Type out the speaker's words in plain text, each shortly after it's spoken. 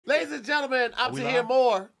Ladies and gentlemen, I'm Tahir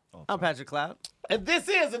Moore. I'm Patrick Cloud. And this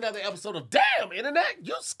is another episode of Damn Internet,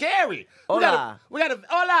 you scary. Hola. We got a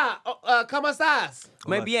hola, ¿cómo estás?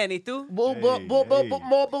 Muy bien, ¿y tú? Muy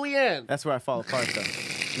bien. That's where I fall apart, though.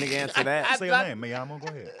 Nigga, answer that. Say your name. Me llamo, go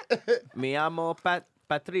ahead. Me llamo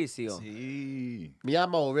Patricio. Sí. Me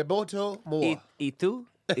llamo Roberto Moore. ¿Y tú?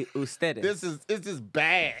 ¿Y ustedes? This is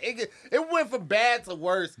bad. It went from bad to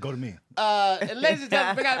worse. Go to me. And ladies and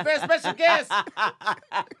gentlemen, we got a very special guest,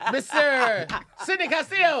 Mr. Syndey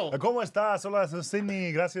Castillo. ¿Cómo estás? Hola, soy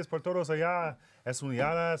Syndey. Gracias por todos allá. Es un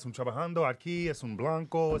yara, es un trabajando aquí, es un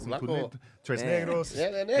blanco, es un tunito, tres negros.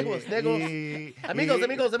 Negros. Amigos.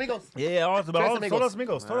 Yeah, all todos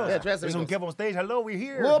amigos, todos. Yeah, tres Es un amigos. Kev on stage. Hello, we're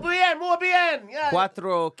here. Muy bien. Yeah.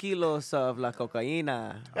 4 kilos of la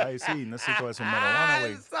cocaína. Ay, sí, necesito eso marihuana,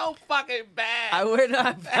 güey. It's so fucking bad.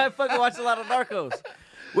 I fucking watch a lot of Narcos.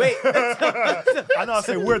 Wait. I know I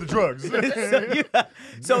say, where are the drugs?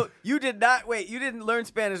 So you didn't learn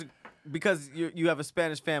Spanish because you have a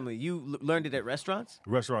Spanish family. You learned it at restaurants?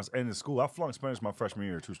 Restaurants and in school. I flunked Spanish my freshman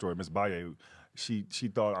year, true story. Miss Baye, she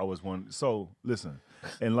thought I was one. So, listen,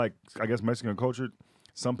 and like, I guess Mexican culture,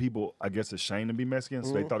 some people, I guess, ashamed to be Mexican,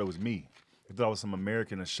 so they thought it was me. They thought I was some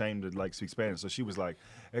American ashamed to, like, speak Spanish. So she was like,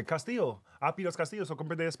 Castillo, apellidos Castillo, so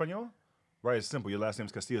comprende español? Right, it's simple. Your last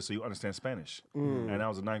name's Castillo, so you understand Spanish. And I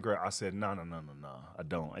was in 9th grade. I said, no, I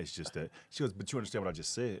don't. It's just that. She goes, but you understand what I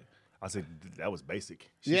just said? I said, that was basic.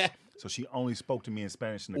 So she only spoke to me in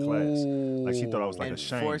Spanish in the class. Like, she thought I was like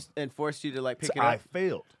ashamed. Forced you to, like, pick So it up? I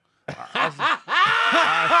failed. I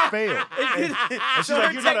failed. And she's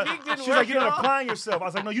like, you're not applying yourself. I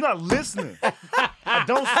was like, no, you're not listening. I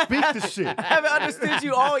don't speak this shit. I haven't understood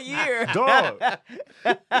you all year. Dog.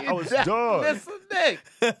 I was dog. Listening.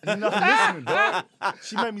 You're not listening, dog.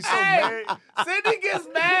 She made me so mad. Syndey gets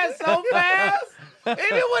mad so fast. Even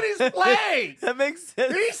when he's playing. That makes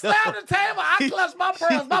sense. He slammed the table. I clutched my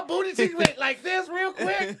pearls. My booty cheeks went like this real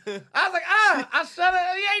quick. I was like, I shut it.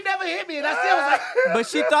 He ain't never hit me. And I still was like. But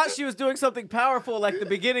she thought she was doing something powerful, like the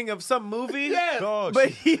beginning of some movie. Yes. Dog. But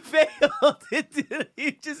he failed. He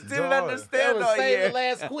just didn't Dog. understand That all was save year. the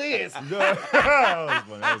last quiz.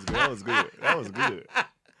 That was good.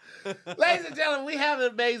 Ladies and gentlemen, we have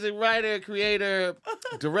an amazing writer, creator,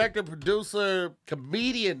 director, producer,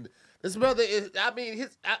 comedian. This brother is, I mean,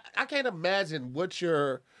 I can't imagine what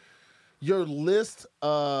your list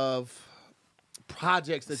of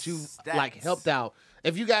projects that you like helped out.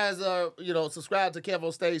 If you guys are, subscribe to Kev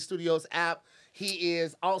on Stage Studios app, he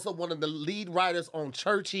is also one of the lead writers on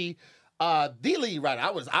Churchy. The lead writer,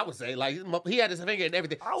 I would say, like, he had his finger in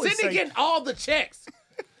everything. Syndey getting all the checks.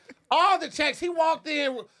 All the checks. He walked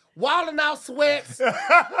in wilding out sweats,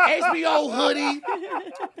 HBO hoodie.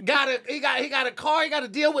 He got a car. He got to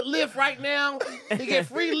deal with Lyft right now. He get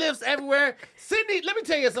free lifts everywhere. Syndey, let me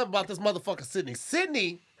tell you something about this motherfucker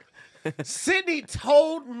Syndey. Syndey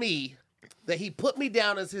told me that he put me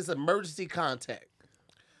down as his emergency contact.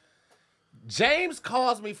 James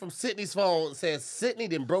calls me from Syndey's phone and says Syndey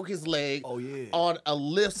then broke his leg on a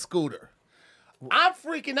Lyft scooter. I'm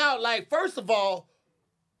freaking out. Like, first of all,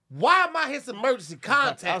 why am I his emergency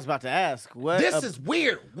contact? I was about to ask. This is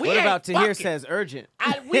weird. What about Tahir says urgent?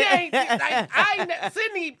 Syndey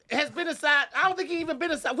has been inside. I don't think he even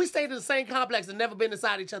been inside. We stayed in the same complex and never been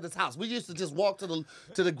inside each other's house. We used to just walk to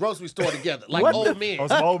the grocery store together like old men. Oh,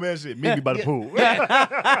 some old man shit. Meet me by the pool.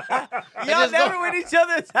 Y'all never went in each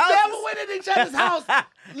other's house. Never went in each other's house.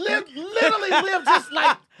 Literally lived just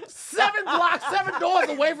like 7 doors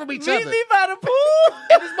away from each other. Meet me by the pool.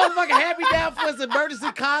 And this motherfucker had me down for his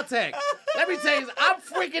emergency contact. Let me tell you, I'm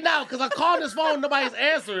freaking out because I called his phone, nobody's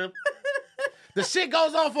answering. The shit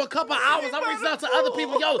goes on for a couple of hours. I'm reaching out to other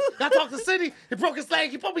people. Yo, I talked to Syndey. He broke his leg.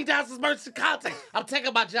 He put me down as emergency contact. I'm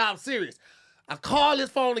taking my job serious. I call his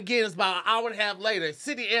phone again. It's about an hour and a half later.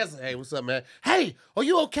 Syndey answers. Hey, what's up, man? Hey, are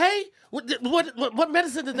you okay? What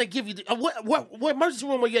medicine did they give you? What emergency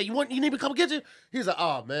room are you at? You need me to come get you? He's like,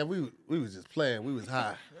 oh, man, we was just playing. We was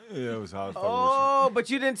high. Yeah, it was hard. Oh, but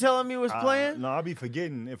you didn't tell him you was playing? No, I be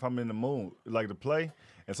forgetting if I'm in the mood, like to play.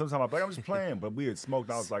 And sometimes I'm like, I'm just playing. But we had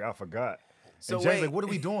smoked. I was like, I forgot. So and Jay's like, what are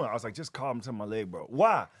we doing? I was like, just call him to my leg, bro.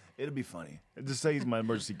 Why? It'll be funny. Just say he's my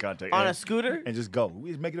emergency contact. On a scooter? And just go. We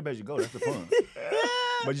just make it up as you go. That's the fun.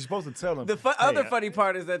 But you're supposed to tell him. The other funny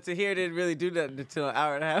part is that Tahir didn't really do that until an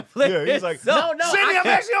hour and a half later. Yeah, he's like, no, Syndey, I'm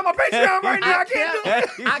actually on my Patreon right now. I can't do it.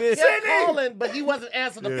 I kept calling, but he wasn't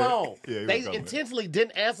answering the phone. Yeah, they intentionally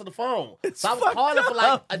didn't answer the phone. So I was calling for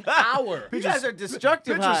like an hour. You guys are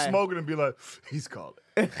destructive Picture high. smoking and be like, he's calling.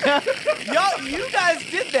 You guys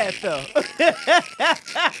did that though.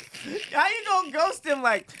 How you gonna ghost him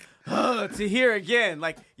like, Tahir again.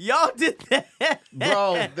 Like, y'all did that.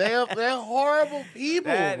 Bro, they're horrible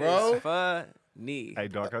people, That bro. is funny. Hey,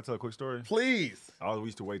 Doc, can I tell a quick story? Please. I always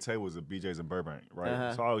used to wait tables at BJ's in Burbank,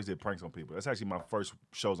 right? So I always did pranks on people. That's actually my first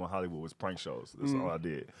shows on Hollywood was prank shows. That's all I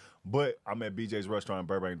did. But I'm at BJ's restaurant in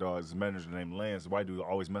Burbank, dog. His manager named Lance, the white dude,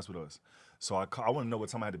 always mess with us. So I want to know what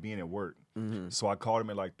time I had to be in at work. So I called him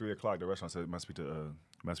at like 3 o'clock. The restaurant said, "Must speak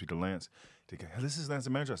to Lance." Hey, this is Lance, the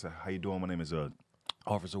manager. I said, "How you doing? My name is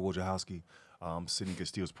Officer Wojciechowski. I'm Syndey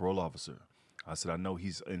Castillo's parole officer." I said, "I know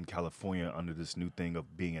he's in California under this new thing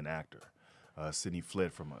of being an actor. Syndey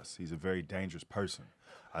fled from us. He's a very dangerous person."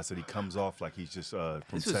 I said, "He comes off like he's just from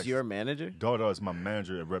This Texas." was your manager? Dog is my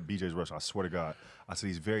manager at BJ's restaurant. I swear to God. I said,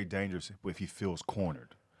 "He's very dangerous if he feels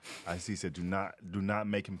cornered." He said, "Do not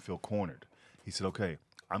make him feel cornered." He said, "Okay,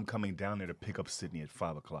 I'm coming down there to pick up Syndey at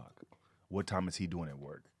 5 o'clock. What time is he doing at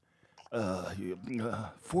work?"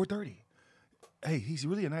 4:30. Hey, he's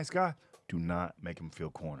really a nice guy. Do not make him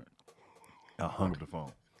feel cornered." I hung up the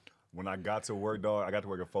phone. When I got to work, dog, I got to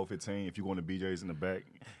work at 4:15. If you go to BJ's in the back,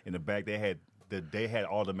 they had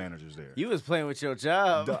all the managers there. You was playing with your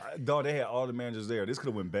job. Dog, they had all the managers there. This could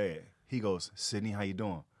have went bad. He goes, "Syndey, how you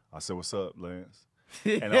doing?" I said, "What's up, Lance?"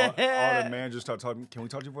 And all the managers start talking. "Can we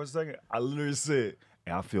talk to you for a second?" I literally said,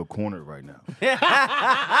 "And I feel cornered right now."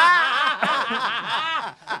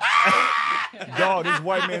 Dog, this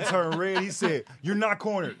white man turned red. He said, "You're not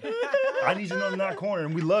cornered. I need you to know you're not cornered,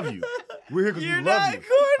 and we love you. We're here because we love you."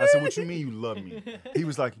 I said, "What you mean you love me?" He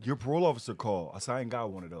was like, "Your parole officer called." I said, "I ain't got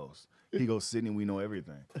one of those." He goes, "Syndey, we know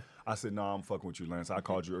everything." I said, "No, I'm fucking with you, Lance. I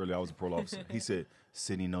called you earlier. I was a parole officer." He said,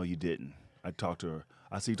 "Syndey, no, you didn't." I talked to her.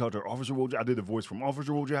 I said, "You talked to her, Officer Wojciechowski?" I did the voice from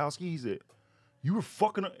Officer Wojciechowski. He said, "You were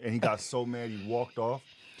fucking her." And he got so mad he walked off.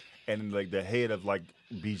 And then, like, the head of like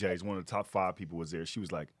BJ's, one of the top 5 people was there. She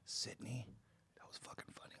was like, "Syndey, that was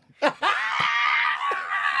fucking funny."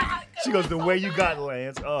 She goes, "The way you got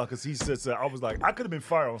Lance," because he said, I was like, I could have been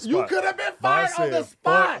fired on the spot. You could have been But I fired on the said,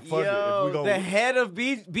 spot. Fuck it. If we go, The head of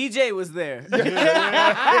BJ was there. Is that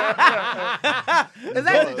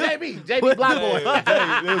JB Blockboy?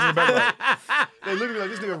 They was in the back. They looked at me like,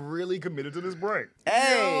 this nigga really committed to this break.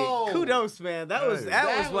 Hey, Yo. kudos, man. That was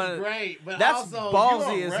one. Great, but That's also,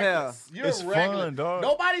 ballsy you're as hell. You're It's regular. fun, dog.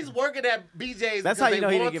 Nobody's working at BJ's. That's because how you they know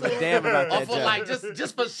he didn't want give a to, damn about or that for job. like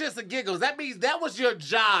just for shits and giggles. That means that was your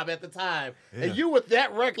job at the time, and you were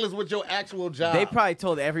that reckless with your actual job. They probably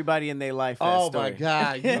told everybody in their life that Oh story. my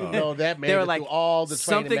God! You know that man. They were like, through all the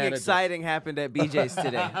training something managers. exciting happened at BJ's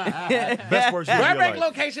today. Best first years of your Burbank life.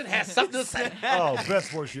 location has something to say. Oh, best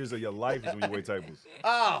first years of your life is when you wait tables.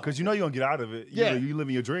 Oh, Because you know you're going to get out of it. Yeah. You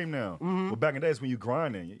living your dream now. But back in the day, it's when you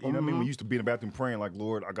grinding. You know what I mean? When you used to be in the bathroom praying like,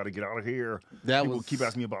 "Lord, I got to get out of here." That People was- keep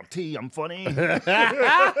asking me about tea. I'm funny. People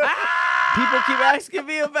keep asking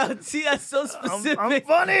me about tea. That's so specific. I'm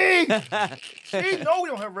funny. Tea? No, we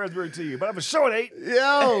don't have raspberry tea, but I have a short eight.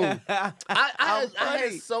 yo, I had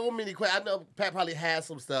funny. so many questions. I know Pat probably has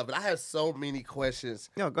some stuff, but I have so many questions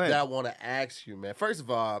Yo, go ahead. that I want to ask you, man. First of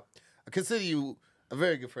all, I consider you a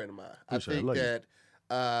very good friend of mine. Appreciate it. I think Love you. that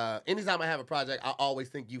anytime I have a project, I always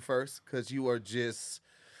think you first because you are just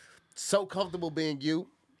so comfortable being you,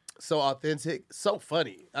 so authentic, so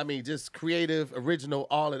funny. I mean, just creative, original,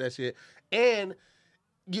 all of that shit. And,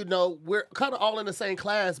 you know, we're kind of all in the same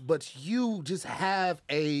class, but you just have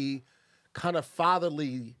a kind of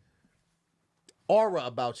fatherly aura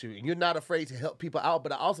about you. And you're not afraid to help people out.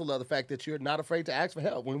 But I also love the fact that you're not afraid to ask for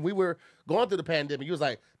help. When we were going through the pandemic, you was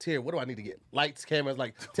like, "Tahir, what do I need to get? Lights, cameras,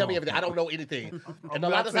 like, tell me everything. I don't know anything." And a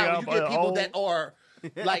lot of times when you get people that are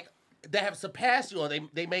like, that have surpassed you, or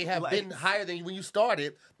they may have been higher than you when you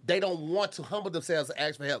started, they don't want to humble themselves and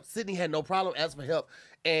ask for help. Syndey had no problem asking for help.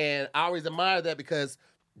 And I always admire that because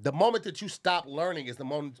the moment that you stop learning is the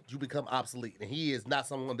moment you become obsolete. And he is not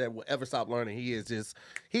someone that will ever stop learning. He is just,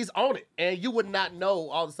 he's on it. And you would not know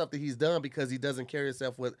all the stuff that he's done because he doesn't carry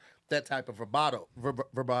himself with that type of bravado.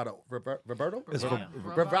 Bravado. There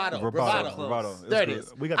it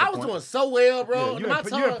is. We got I the was point. doing so well, bro. Yeah, you're My in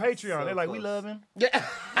tongue- Patreon. They're like, "We love him. Yeah.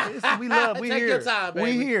 We love. We Take here. your time,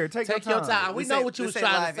 baby. We here. Take your time. We This know ain't- what you was this ain't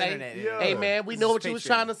trying live to say. internet. Yeah. Hey, man, we This know is what you was Patreon.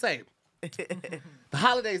 trying to say. The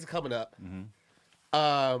holidays are coming up.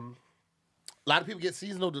 A lot of people get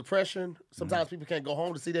seasonal depression. Sometimes people can't go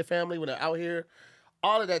home to see their family when they're out here.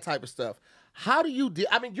 All of that type of stuff. How do you deal?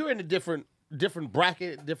 I mean, you're in a different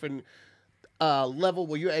bracket, different level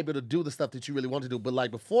where you're able to do the stuff that you really want to do. But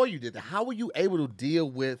like before you did that, how were you able to deal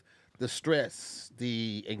with the stress,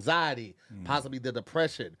 the anxiety, possibly the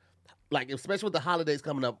depression? Like, especially with the holidays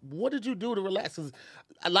coming up, what did you do to relax? 'Cause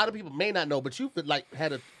a lot of people may not know, but you've like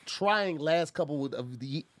had a trying last couple of about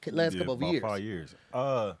years. 5 years.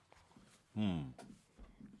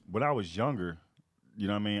 when I was younger, you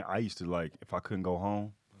know what I mean? I used to, like, if I couldn't go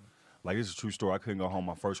home, like, this is a true story. I couldn't go home.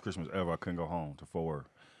 My first Christmas ever, I couldn't go home to Fort Worth,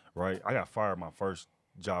 right? I got fired my first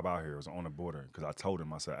job out here. It was on the border because I told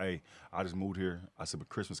him, I said, hey, I just moved here. I said, but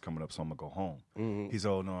Christmas coming up, so I'm going to go home. He said,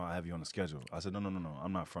 oh, no, I have you on the schedule. I said, no,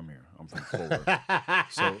 I'm not from here. I'm from Fort Worth.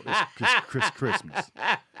 So it's Christmas.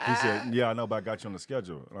 He said, yeah, I know, but I got you on the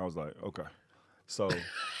schedule. And I was like, okay. So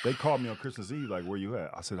they called me on Christmas Eve, like, where you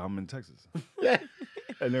at? I said, I'm in Texas.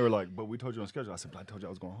 And they were like, but we told you on schedule. I said, but I told you I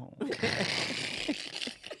was going home.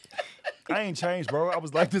 I ain't changed, bro. I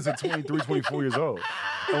was like this at 23, 24 years old.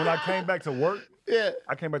 And when I came back to work,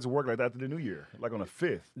 I came back to work like after the New Year, like on the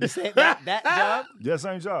 5th. That job? Yeah,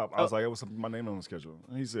 same job. I was like, what's my name on the schedule?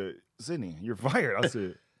 And he said, Syndey, you're fired. I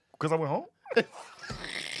said, because I went home?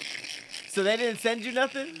 So they didn't send you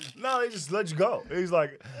nothing? No, they just let you go. He's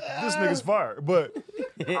like, this nigga's fired. But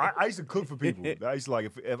I used to cook for people. I used to like,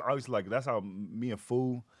 if I was like, that's how me and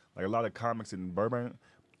Fool, like a lot of comics in Burbank,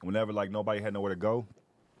 whenever like nobody had nowhere to go,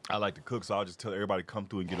 I like to cook, so I'll just tell everybody to come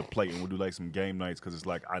through and get a plate, and we'll do like some game nights because it's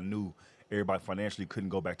like I knew everybody financially couldn't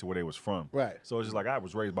go back to where they was from. Right. So it's just like I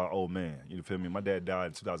was raised by an old man. You feel me? My dad died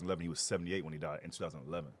in 2011. He was 78 when he died in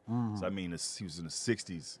 2011. So I mean, he was in the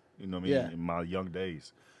 60s. You know what I mean? In my young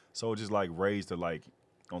days. So just like raised to like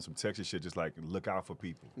on some Texas shit, just like look out for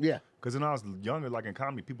people. Yeah. Because when I was younger, like in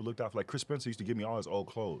comedy, people looked out for like Chris Spencer used to give me all his old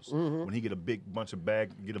clothes. When he get a big bunch of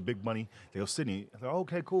get a big money, they'll sit in. I thought,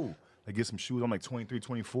 okay, cool. They get some shoes. I'm like 23,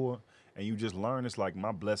 24. And you just learn it's like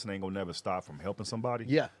my blessing ain't gonna never stop from helping somebody.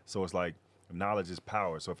 Yeah. So it's like knowledge is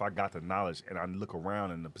power. So if I got the knowledge and I look around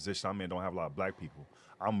in the position I'm in, don't have a lot of black people,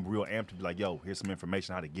 I'm real amped to be like, yo, here's some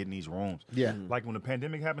information how to get in these rooms. Yeah. Like when the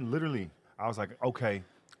pandemic happened, literally, I was like, okay,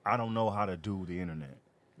 I don't know how to do the internet.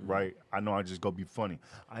 Right? I know I just go be funny.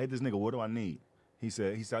 I hit this nigga, what do I need? He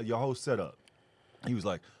said, your whole setup. He was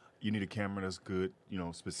like, you need a camera that's good, you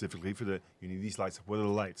know, specifically for that. You need these lights. What are the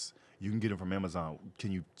lights? You can get them from Amazon.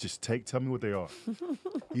 Can you just tell me what they are?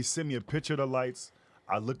 He sent me a picture of the lights.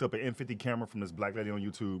 I looked up an M50 camera from this black lady on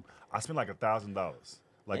YouTube. I spent like $1,000,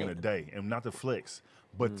 like in a day, and not to flex.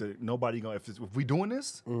 But nobody gonna, if we doing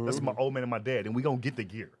this, that's my old man and my dad, and we gonna get the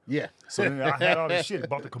gear. Yeah. So then I had all this shit,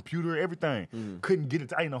 bought the computer, everything. Couldn't get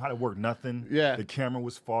it. I didn't know how to work nothing. Yeah. The camera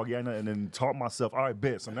was foggy, and then taught myself, all right,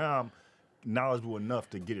 bet. So now I'm knowledgeable enough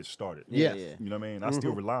to get it started. Yeah. You know what I mean? I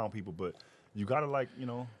still rely on people, but you gotta like, you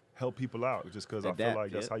know, help people out just because I feel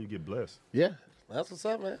like that's how you get blessed. Yeah. That's what's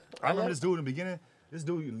up, man. I remember this dude in the beginning. This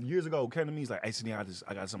dude years ago came to me. He's like, hey, Syndey,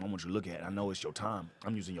 I got something I want you to look at. I know it's your time.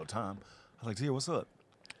 I'm using your time. I was like, Tahir, what's up?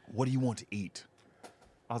 What do you want to eat?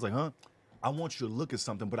 I was like, huh? I want you to look at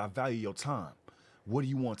something, but I value your time. What do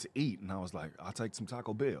you want to eat? And I was like, I'll take some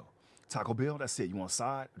Taco Bell. Taco Bell, that's it. You want a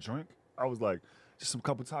side, a drink? I was like, just some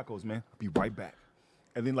couple tacos, man. I'll be right back.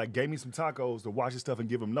 And then like gave me some tacos to watch his stuff and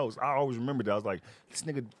give him notes. I always remember that. I was like, this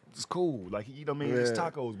nigga is cool. Like, you know what I mean? It's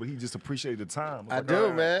tacos, but he just appreciated the time. I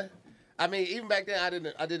do, man. I mean, even back then,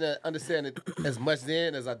 I didn't understand it as much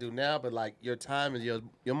then as I do now. But like, your time is your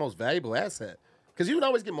most valuable asset. Because you can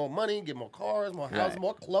always get more money, get more cars, more houses,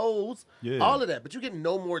 more clothes, all of that. But you get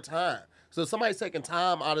no more time. So if somebody's taking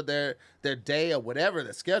time out of their day or whatever,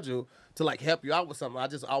 their schedule, to like help you out with something, I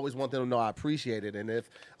just always want them to know I appreciate it. And if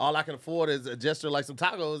all I can afford is a gesture like some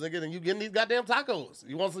tacos, you getting these goddamn tacos.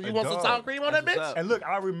 You want some sour cream on that bitch? And look,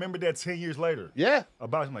 I remember that 10 years later. Yeah.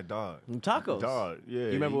 About him like, dog. Tacos. Dog, yeah.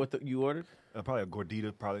 You remember what you ordered? Probably a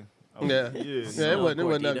gordita, probably. It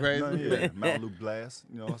wasn't nothing crazy. Yeah, Mountain Dew Blast.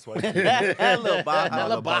 You know, that's why. A little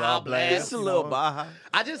Baja Blast. Just a little Baja.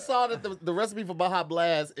 I just saw that the recipe for Baja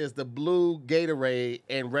Blast is the blue Gatorade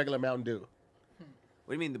and regular Mountain Dew.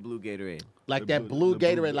 What do you mean the blue Gatorade? Like that blue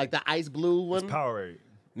Gatorade, like the ice blue one? It's Powerade.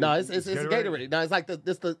 No, it's Gatorade. No, it's like the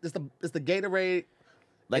Gatorade.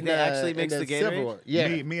 Like they actually mix the Gatorade?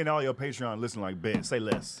 Yeah. Me and all your Patreon listen like, Ben, say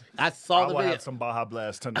less. I saw the video. I have some Baja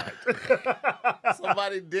Blast tonight.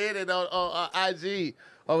 Somebody did it on IG.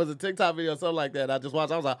 Or was it a TikTok video or something like that. I just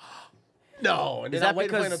watched. I was like, no. And is that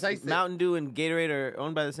because Mountain Dew and Gatorade are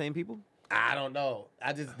owned by the same people? I don't know.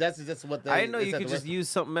 That's just what they. I didn't know you could just use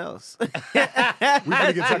something else. We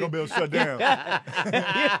gotta get Taco Bell shut down.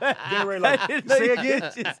 Gatorade, like, say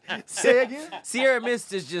again. Say again. Sierra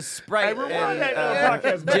Mist is just Sprite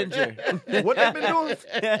and ginger. What they been doing?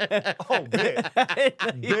 Oh, bad.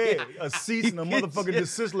 A cease and a motherfucking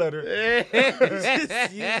desist letter.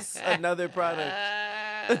 Just use another product.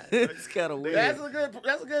 It's kind of weird.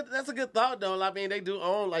 That's a good thought though. I mean, they do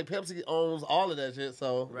own, like Pepsi owns all of that shit,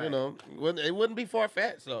 so you know, it wouldn't be far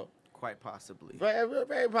fetched. So quite possibly, very,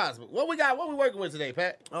 very possible. What we got? What we working with today,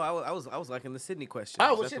 Pat? Oh, I was liking the Syndey question.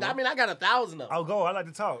 Oh well, shit. I mean, I got 1,000 of them. I'll go. I like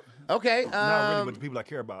to talk. Okay. Not really, but the people I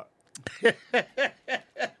care about.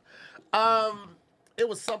 It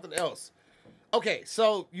was something else. Okay,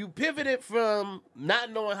 so you pivoted from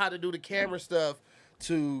not knowing how to do the camera stuff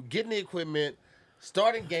to getting the equipment,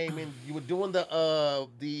 starting gaming. You were doing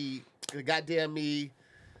the goddamn me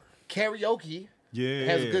karaoke. Yeah.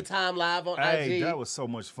 Has a good time live on Hey, IG. that was so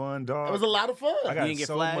much fun, dog. It was a lot of fun. I got didn't get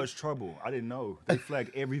so flagged? much trouble. I didn't know. They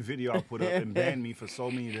flagged every video I put up and banned me for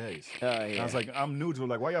so many days. Oh, And yeah. I was like, I'm new to it.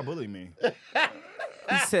 Like, why y'all bullying me?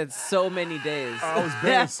 He said so many days. I was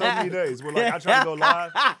banned so many days. We're like, I tried to go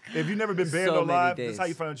live. If you never been banned So on many live, days. that's how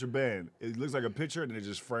you find out you're banned. It looks like a picture and then it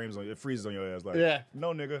just frames on you. It freezes on your ass. Like, Yeah.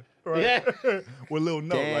 no, nigga. Right? Yeah. With a little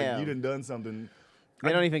note, Damn. like, you done something.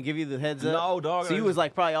 They don't even give you the heads up. No, dog. So you was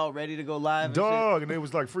like probably all ready to go live. and Dog, and it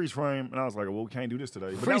was like freeze frame, and I was like, "Well, we can't do this today."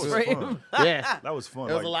 But Freeze that was frame? fun. Yeah. That was fun.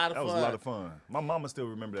 It was Like, a lot of that was a fun. lot of fun. My mama still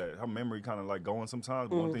remember that. Her memory kind of like going sometimes.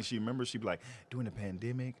 But one thing she remembers, she'd be like, "During the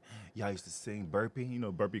pandemic, y'all used to sing Burpee. You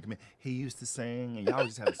know, Burpee. He used to sing, and y'all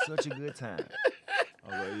just had such a good time." I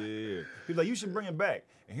was like, "Yeah." He's like, "You should bring it back."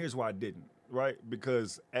 And here's why I didn't. Right?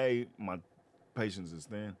 Because my patience is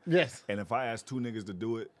thin. Yes. And if I ask two niggas to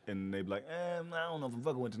do it and they be like, I don't know if I'm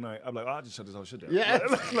fucking with tonight, I'm like, I'll just shut this whole shit down. Yeah.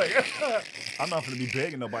 Like, I'm not gonna be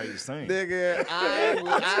begging nobody to sing. Nigga, Shut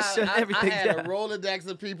I everything had a down. Rolodex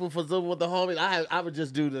of people for Zoom with the homies. I would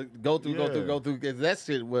just do the go through. Because that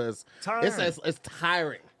shit was Tiring. it's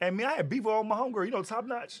tiring. And me, I had beef with all my homegirl. You know, Top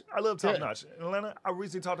Notch. I love Top Notch. In Atlanta, I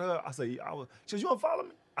recently talked to her. I said, she goes, you want to follow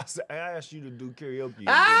me? I said, I asked you to do karaoke.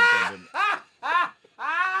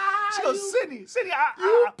 She goes, Syndey, You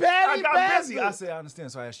I petty got busy. bastard. I said, I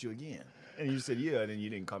understand, so I asked you again. And you said, yeah, and then you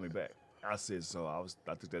didn't call me back. I said, so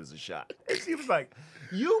I took that as a shot. And she was like,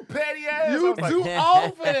 you petty ass. I You was like, too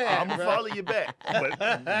old for that. I'm going to bro. follow you back. But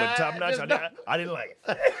Top Notch, I didn't like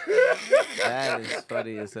it. That is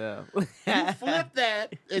funny as hell. You flip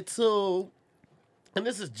that into, and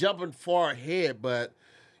this is jumping far ahead, but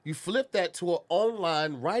you flip that to an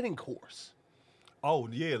online writing course. Oh,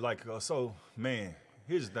 yeah, like, so, man,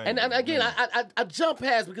 here's the thing. And again, man. I jump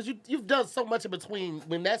past because you've done so much in between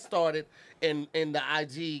when that started in the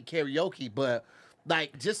IG karaoke, but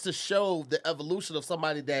like just to show the evolution of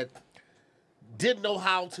somebody that didn't know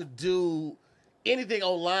how to do anything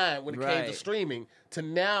online when it came to Right. streaming to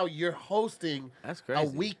now you're hosting That's a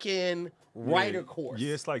crazy. weekend writer course.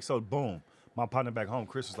 Yeah, it's like, so boom. My partner back home,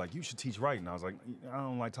 Chris, was like, you should teach writing. I was like, I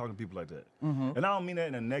don't like talking to people like that. And I don't mean that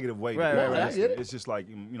in a negative way. Right, People right, right. listen. I get it. It's just like,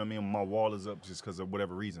 you know what I mean? My wall is up just because of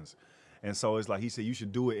whatever reasons. And so it's like, he said, you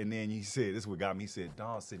should do it. And then he said, this is what got me. He said,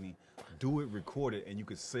 Syndey, do it, record it, and you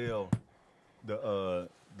could sell the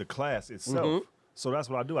class itself. So that's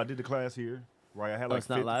what I do. I did the class here, right? I had like it's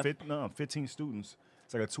not live? 15 students.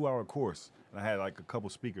 It's like a 2-hour course. And I had like a couple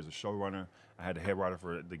speakers, a showrunner. I had the head writer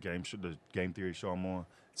for the game theory show I'm on,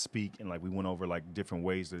 speak, and like we went over like different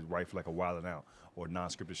ways to write for like a Wild 'N Out or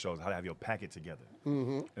non-scripted shows, how to have your packet together.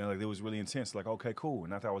 And like it was really intense. Like, okay, cool.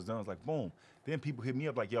 And after I was done, I was like, boom. Then people hit me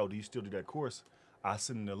up like, yo, do you still do that course? I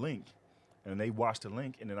send them the link. And they watch the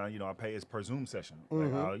link, and then I pay it per Zoom session.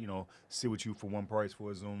 Like I'll, sit with you for one price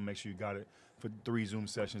for a Zoom, make sure you got it for 3 Zoom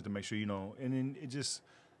sessions to make sure and then it just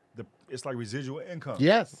it's like residual income.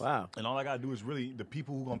 Yes. Wow. And all I gotta do is really the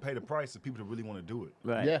people who gonna pay the price, the people that really want to do it.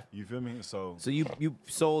 Right. Yeah. You feel me? So So you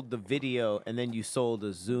sold the video and then you sold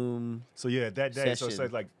a Zoom. yeah, that day, so it's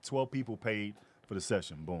Session. like 12 people paid for the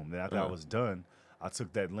session. Boom. Then after I was done, I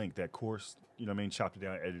took that link, that course, chopped it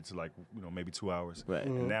down, edited to like, maybe 2 hours. Right.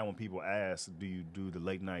 And now when people ask, do you do the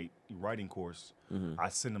late night writing course? I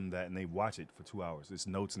send them that and they watch it for 2 hours. It's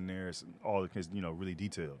notes in there, it's all, really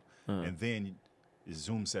detailed. And then it's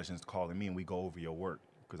Zoom sessions calling me and we go over your work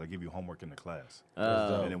because I give you homework in the class.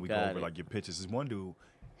 Oh, And then we go got over it. like your pitches. This one dude,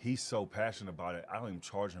 he's so passionate about it, I don't even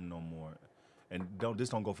charge him no more. And this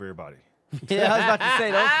don't go for everybody. Yeah, I was about to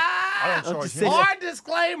say, don't. I don't charge just him. say Hard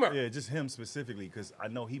disclaimer. Yeah, just him specifically, because I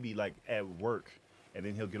know he be like at work, and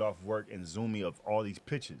then he'll get off work and Zoom me of all these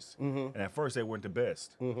pitches. And at first they weren't the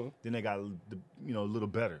best. Then they got a little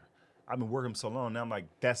better. I've been working so long now. I'm like,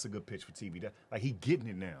 that's a good pitch for TV. Like he getting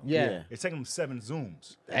it now. Yeah. It's taking him 7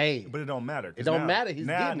 Zooms. Hey. But it don't matter. 'cause It don't now- matter, he's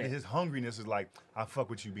now getting it. his hungriness is like, I fuck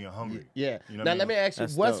with you being hungry. Yeah. You know Now what I let me mean? ask you,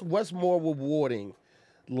 That's dope. what's more rewarding,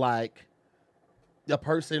 like a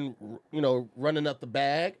person, running up the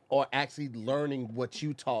bag or actually learning what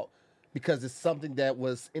you taught? Because it's something that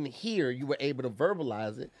was in here, you were able to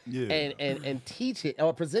verbalize it Yeah. and teach it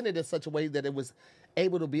or present it in such a way that it was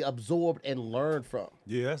able to be absorbed and learned from.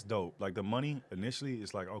 Yeah, that's dope. Like the money initially,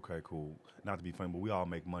 it's like, okay, cool. Not to be funny, but we all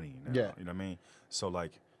make money now. Yeah. You know what I mean? So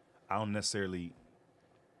like, I don't necessarily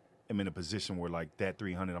am in a position where like that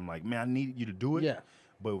 300, I'm like, man, I need you to do it. Yeah.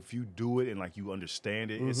 But if you do it and like you understand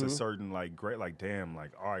it, it's a certain like great, like damn,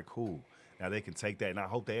 like all right, cool. Now they can take that, and I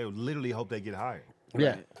literally hope they get hired.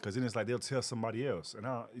 Yeah. Because then it's like they'll tell somebody else, and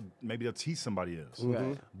maybe they'll teach somebody else.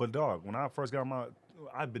 Right. But dog, when I first got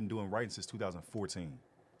I've been doing writing since 2014.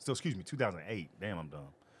 So excuse me, 2008. Damn, I'm dumb.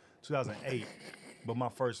 2008. But my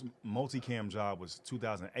first multicam job was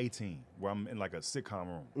 2018, where I'm in like a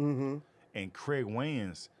sitcom room. And Craig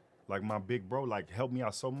Wayans, like my big bro, like helped me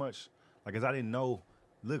out so much. Like, cause I didn't know,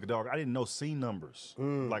 look, dog, I didn't know scene numbers.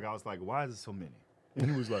 Like I was like, why is it so many? And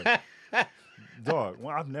he was like, dog,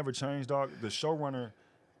 well, I've never changed, dog. The showrunner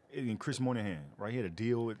in Chris Moynihan, right here, to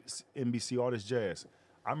deal with NBC, all this jazz.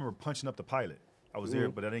 I remember punching up the pilot. I was there,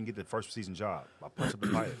 but I didn't get the first season job. I punched up the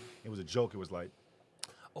pilot. It was a joke. It was like,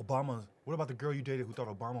 Obama, what about the girl you dated who thought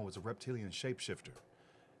Obama was a reptilian shapeshifter?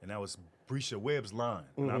 And that was Brisha Webb's line.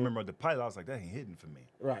 And I remember the pilot, I was like, that ain't hidden for me.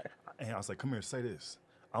 Right. And I was like, come here, say this.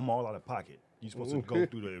 I'm all out of pocket. You're supposed to go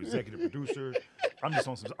through the executive producer. I'm just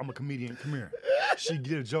on some, I'm a comedian, come here. She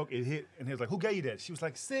did a joke, it hit, and he was like, who gave you that? She was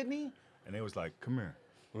like, Sydney. And they was like, come here.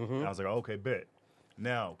 And I was like, okay, bet.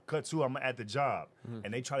 Now, cut to, I'm at the job,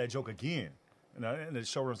 and they try that joke again. And the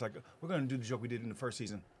showrunner's like, we're going to do the joke we did in the first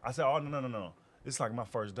season. I said, oh, no. It's like my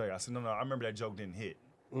first day. I said, no, I remember that joke didn't hit.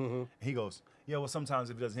 He goes, yeah, well, sometimes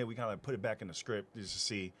if it doesn't hit, we kind of like put it back in the script just to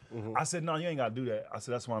see. I said, no, you ain't got to do that. I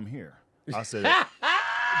said, that's why I'm here. I said,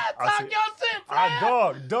 Talk your shit, man.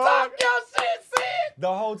 Dog. Talk your shit, Sid.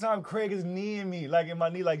 The whole time Craig is kneeing me, like in my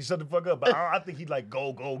knee, like shut the fuck up. But I think he'd like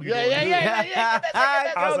go. Yeah.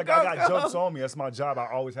 I was like, I got jokes on me. That's my job. I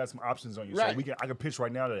always have some options on you, Right. so I can pitch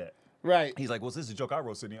right now to that. Right. He's like, well, this is a joke I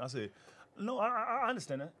wrote, Sydney. I said, no, I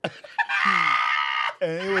understand that.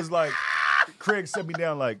 And it was like, Craig set me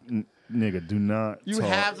down like, nigga, do not. You talk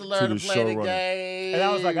have to learn to play the showrunner." game. And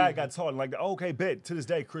I was like, I got taught. And like, okay, bet. To this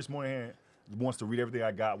day, Chris Moynihan wants to read everything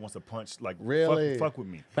I got, wants to punch, like, Really? fuck with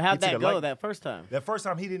me. But how'd He took that a go light- that first time? That first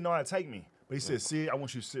time, he didn't know how to take me. But he said, Sid, I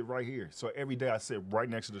want you to sit right here. So every day I sit right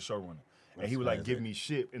next to the showrunner. And he would like give me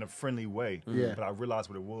shit in a friendly way. Yeah. But I realized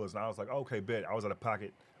what it was. And I was like, okay, bet. I was out of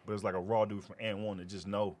pocket. But it was like a raw dude from And One to just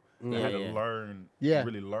know. I had to learn,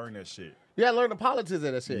 really learn that shit. You gotta learn the politics of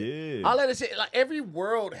that shit. Yeah. All of that shit. Like every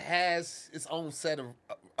world has its own set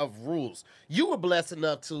of rules. You were blessed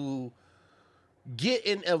enough to get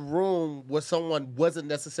in a room where someone wasn't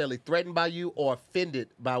necessarily threatened by you or offended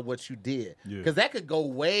by what you did. Yeah. Because that could go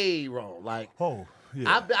way wrong. Like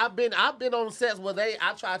Yeah. I've been on sets where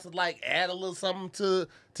I tried to like add a little something to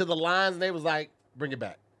the lines and they was like, bring it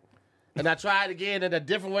back. And I tried again in a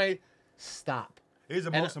different way. Stop. Here's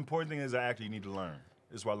the most important thing as an actor you need to learn.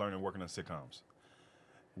 This is what I learned in working on sitcoms.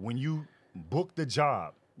 When you book the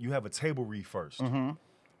job, you have a table read first.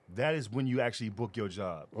 That is when you actually book your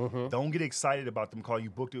job. Don't get excited about them calling you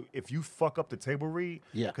booked it. If you fuck up the table read,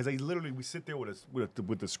 because we sit there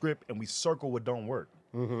with the script and we circle what don't work,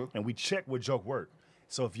 and we check what joke work.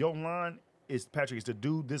 So if your line is to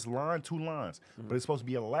do this line, 2 lines, but it's supposed to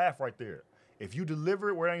be a laugh right there. If you deliver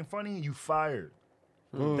it where it ain't funny, you fired.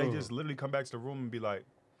 They just literally come back to the room and be like,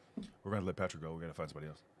 we're gonna let Patrick go. We're gonna find somebody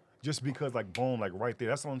else. Just because, like, boom, like right there.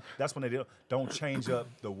 That's when they don't change up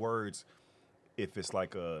the words. If it's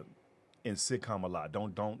like in sitcom a lot,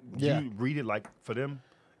 don't you read it like for them.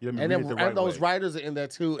 You know what I mean? And those writers are in there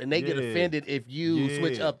too, and they get offended if you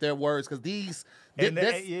switch up their words because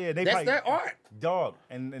that's their art, dog.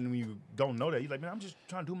 And when you don't know that, you're like, man, I'm just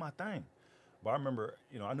trying to do my thing. But I remember,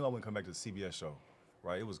 I knew I wouldn't come back to the CBS show.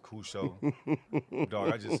 Right, it was a cool show,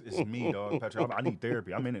 dog. It's me, dog. Patrick, I need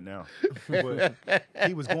therapy. I'm in it now. But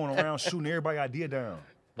he was going around shooting everybody idea down,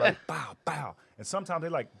 right? Bow, bow. And sometimes they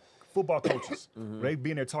like football coaches. They be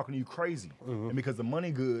in there talking to you crazy, and because the money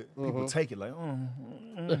good, people take it like,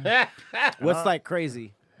 What's like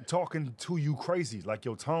crazy? Talking to you crazy, like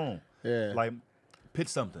your tone, like pitch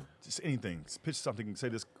something, just anything. Just pitch something. Say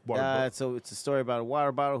this water bottle. So it's a story about a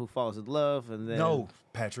water bottle who falls in love, and then No,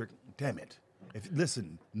 Patrick, damn it.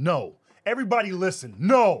 Listen, no. Everybody listen,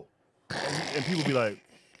 no. And people be like,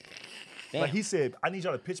 like he said, I need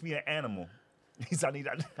y'all to pitch me an animal. He said,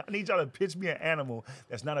 I need y'all to pitch me an animal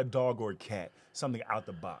that's not a dog or a cat, something out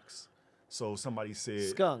the box. So somebody said,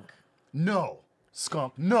 skunk. No.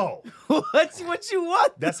 Skunk, no. what you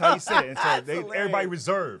want? That's how he said it. And so everybody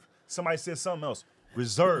reserve. Somebody said something else.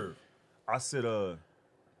 Reserve. I said,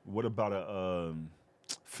 what about a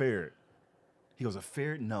ferret? He goes, a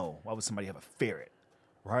ferret? No. Why would somebody have a ferret?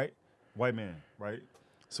 Right? White man, right?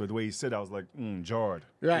 So the way he said it, I was like, jarred.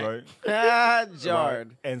 Right. Jarred. Right?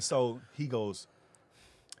 And so he goes,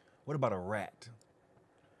 what about a rat?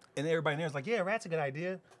 And everybody in there is like, yeah, a rat's a good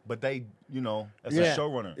idea. But they, as a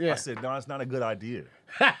showrunner, I said, no, it's not a good idea.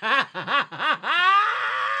 Hey,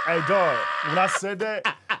 dog, when I said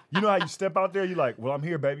that, You know how you step out there, you like, well, I'm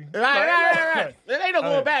here, baby. Right. There ain't no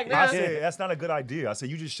going back now. I said, that's not a good idea. I said,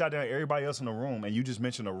 you just shot down everybody else in the room and you just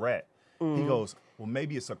mentioned a rat. He goes, well,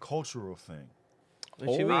 maybe it's a cultural thing.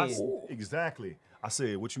 What you mean? Exactly. I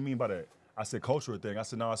said, what you mean by that? I said, cultural thing. I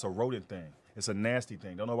said, no, it's a rodent thing. It's a nasty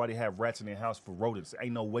thing. Don't nobody have rats in their house for rodents.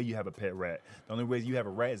 Ain't no way you have a pet rat. The only way you have a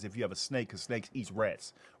rat is if you have a snake, because snakes eat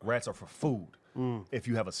rats. Rats are for food if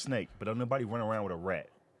you have a snake. But don't nobody run around with a rat.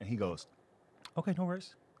 And he goes, okay, no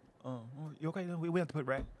worries. You okay? We have to put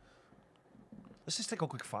rat. Let's just take a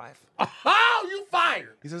quick 5. Oh, you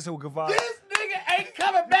fired. He said, let's take a quick 5. This nigga ain't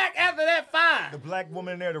coming back after that 5. The black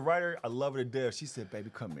woman in there, the writer, I love her to death. She said, baby,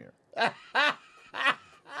 come here.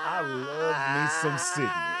 I love me some Sydney.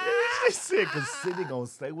 She said, because Sydney gonna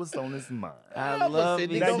say what's on his mind. I love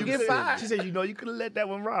Sydney me gonna some get Sydney. fired. She said, you could have let that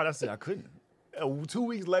one ride. I said, I couldn't. 2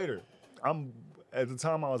 weeks later, at the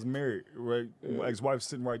time I was married, right? My ex-wife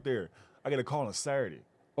sitting right there. I get a call on a Saturday.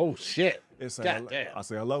 Oh, shit. It's like, Goddamn. I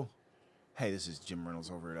say, hello? Hey, this is Jim Reynolds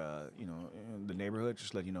over at, in the neighborhood.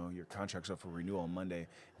 Just let you know your contract's up for renewal on Monday.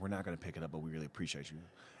 We're not going to pick it up, but we really appreciate you.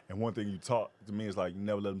 And one thing you taught to me is like, you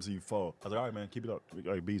never let them see you fall. I was like, all right, man, keep it up.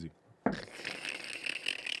 Like, be easy.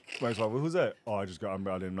 Like, who's that? Oh, I just got,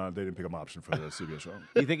 they didn't pick up my option for the CBS show.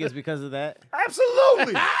 You think it's because of that?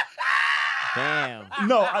 Absolutely. Damn.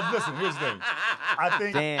 No, listen, here's the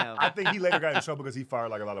thing. Damn. I think he later got in trouble because he fired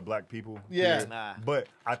like a lot of black people. Yeah. here. Nah. But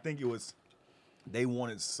I think it was, they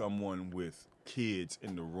wanted someone with kids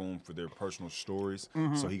in the room for their personal stories.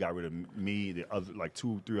 So he got rid of me, the other, like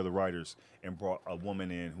 2-3 other writers, and brought a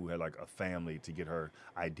woman in who had like a family to get her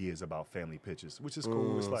ideas about family pictures, which is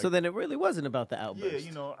cool. It's like, So then it really wasn't about the yeah, outburst.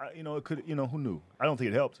 it could, who knew? I don't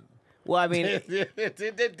think it helped. Well, I mean, it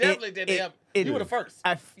definitely didn't help. You were the first.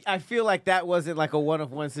 I feel like that wasn't like a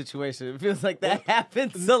one-of-one situation. It feels like that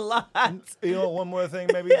happens a lot. One more thing,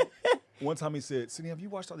 maybe. One time he said, Sydney, have you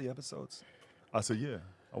watched all the episodes? I said, yeah.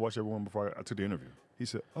 I watched everyone before I took the interview. He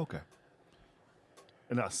said, okay.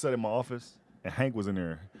 And I sat in my office, and Hank was in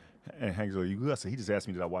there. And Hank's like, you good? I said, he just asked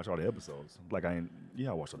me, did I watch all the episodes? Like, I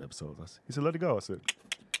watched all the episodes. He said, let it go. I said,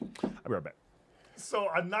 I'll be right back. So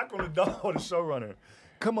I knock on the door with the showrunner.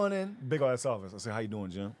 Come on in. Big ass office. I said, how you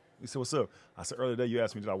doing, Jim? He said, what's up? I said, earlier today you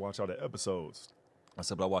asked me, did I watch all the episodes? I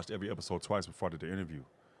said, but I watched every episode twice before I did the interview.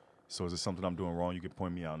 So is there something I'm doing wrong? You can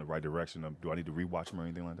point me out in the right direction. Do I need to rewatch them or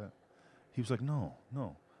anything like that? He was like, no.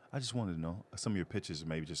 I just wanted to know some of your pictures,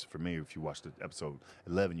 maybe just for me, if you watched the episode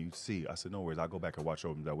 11, you'd see. I said, no worries. I'll go back and watch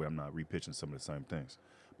over them. That way I'm not repitching some of the same things.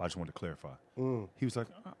 But I just wanted to clarify. He was like,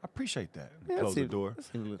 I appreciate that. And closed the door.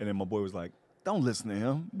 And then my boy was like, don't listen to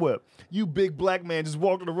him. What? You big black man just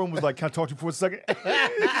walked in the room, was like, can I talk to you for a second?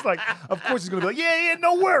 He's like, of course he's going to be like, yeah,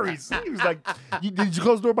 no worries. He was like, did you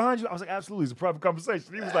close the door behind you? I was like, absolutely. It's a private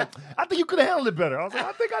conversation. He was like, I think you could have handled it better. I was like,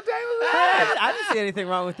 I think I handled it. I didn't see anything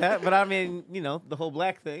wrong with that, but I mean, the whole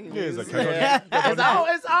black thing. Yeah, it's like,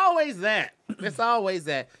 It's always that. It's always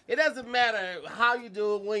that. It doesn't matter how you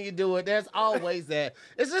do it, when you do it. There's always that.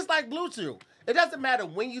 It's just like Blue Chew. It doesn't matter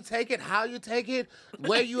when you take it, how you take it,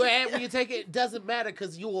 where you at when you take it. It doesn't matter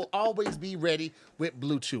because you will always be ready with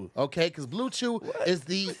Blue Chew, okay? Because Blue Chew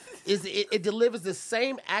it delivers the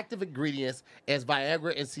same active ingredients as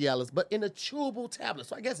Viagra and Cialis, but in a chewable tablet.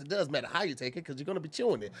 So I guess it does matter how you take it because you're going to be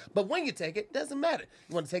chewing it. But when you take it, it doesn't matter.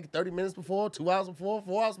 You want to take it 30 minutes before, 2 hours before,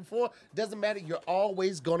 4 hours before, it doesn't matter. You're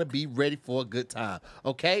always going to be ready for a good time,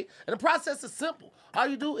 okay? And the process is simple. All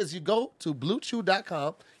you do is you go to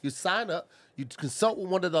bluechew.com, you sign up, you consult with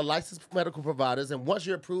one of the licensed medical providers, and once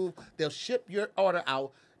you're approved, they'll ship your order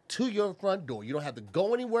out to your front door. You don't have to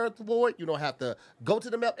go anywhere for it. You don't have to go to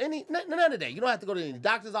the mail. None of that. You don't have to go to any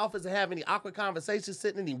doctor's office and have any awkward conversations,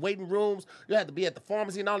 sit in any waiting rooms. You don't have to be at the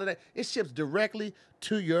pharmacy and all of that. It ships directly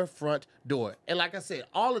to your front door. And like I said,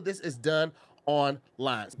 all of this is done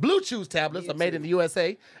online. Blue Chews tablets are made in the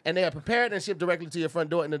USA, and they are prepared and shipped directly to your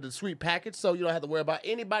front door in a discreet package, so you don't have to worry about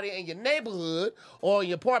anybody in your neighborhood or in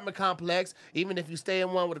your apartment complex, even if you stay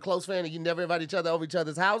in one with a close friend and you never invite each other over each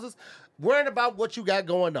other's houses, worrying about what you got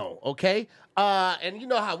going on, okay? And you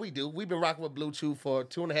know how we do. We've been rocking with Blue Chew for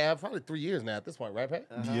 2.5, probably 3 years now at this point, right, Pat?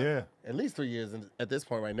 Yeah. At least 3 years at this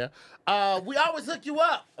point right now. We always hook you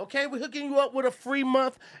up, okay? We're hooking you up with a free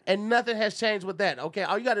month, and nothing has changed with that, okay?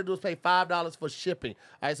 All you got to do is pay $5 for shipping.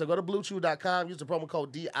 All right, so go to bluechew.com, use the promo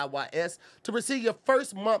code DIYS to receive your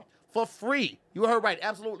first month for free. You heard right,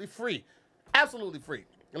 absolutely free. Absolutely free.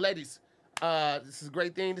 And ladies, this is a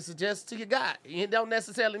great thing to suggest to your guy. You don't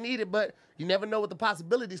necessarily need it, but you never know what the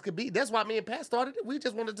possibilities could be. That's why me and Pat started it. We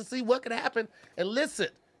just wanted to see what could happen. And listen,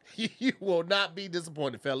 you will not be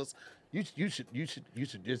disappointed, fellas. You should.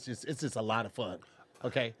 It's just a lot of fun.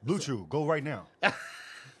 Okay, Blue Chew, go right now.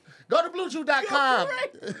 Go to BlueChew.com.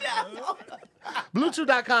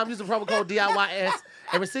 BlueChew.com. Use the promo code DIYS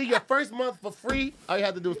and receive your first month for free. All you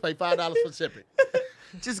have to do is pay $5 for shipping.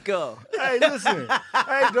 Just go. Hey, listen.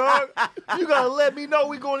 Hey, dog. You gotta let me know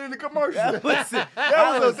we going into commercial. Listen,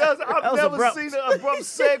 I've never abrupt. seen an abrupt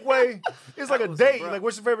segue. It's like a date. abrupt. Like,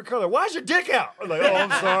 what's your favorite color? Why's your dick out? I'm like, oh, I'm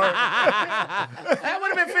sorry. That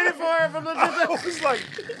would have been fitted for her from the. It's like,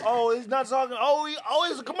 oh, he's not talking. Oh,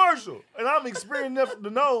 it's a commercial, and I'm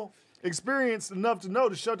experienced enough to know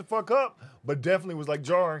to shut the fuck up, but definitely was like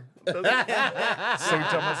jarring. Same time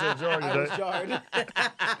I said jarring today. jarred.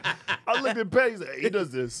 I looked at Patty. He said, he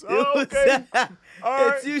does this. Oh, okay. All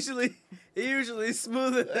right. It's usually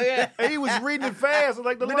smoother. Yeah. And he was reading it fast. I'm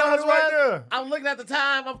like, the You know line's what it right was? there. I'm looking at the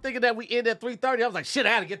time. I'm thinking that we end at 3:30. I was like, shit, I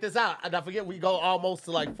gotta get this out. And I forget we go almost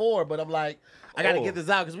to like 4, but I'm like, I gotta get this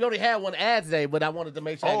out because we only had one ad today, but I wanted to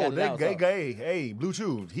make sure I got it out. Hey, Blue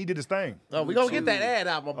Chew. He did his thing. So we gonna get that ad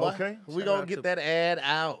out, my boy. Okay. We gonna get that ad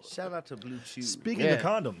out. Shout out to Blue Chew. Speaking Yeah. of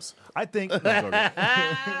condoms, I think. What's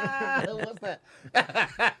that?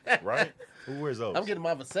 Right? Who wears those? I'm getting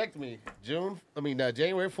my vasectomy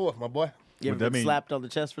January 4th, my boy. You ever What that been mean? slapped on the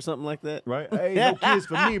chest for something like that? Right? Hey, no kids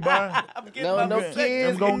for me, boy. I'm getting No, my no vasectomy.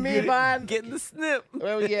 kids. I'm gonna Getting me, get it. bud. Getting the snip.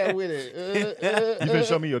 Where we at with it? You finna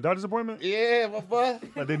show me your doctor's appointment? Yeah, my boy.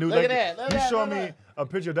 Like they knew, Look like, at that. Look you at that, show look me at a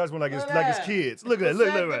picture of that's when like it's Look at like it's that. kids. Look at that. Look.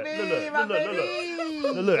 Vasectomy, my baby.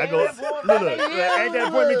 Look. I go. Look. Ain't that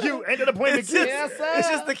appointment cute? Ain't that appointment cute? Yes, sir. It's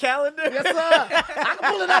just the calendar. Yes, sir. I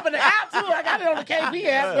can pull it up in the app, too. I got it on the KP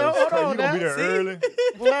app, though. Hold on You gonna be now. there early?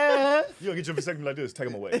 What? You gonna get your vasectomy like this? Take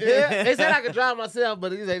them away. Yeah, they said I could drive myself, but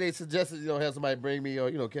they suggested have somebody bring me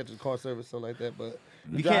or catch a car service something like that. But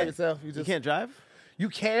you drive can't- yourself. You can't drive? You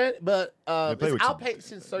can, but They play it's with you.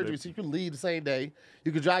 outpatient surgery, so you can leave the same day.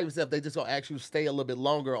 You can drive yourself. They just gonna ask you to stay a little bit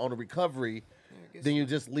longer on the recovery than you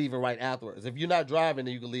just leaving right afterwards. If you're not driving,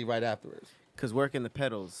 then you can leave right afterwards. Because working the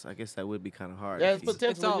pedals, I guess that would be kind of hard. Yeah, if it's you-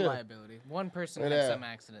 potentially It's all good. liability. One person Look had at that. some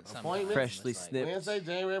accident somehow. Appointment. Freshly It's like- snipped. Wednesday,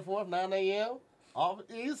 January 4th, 9 a.m.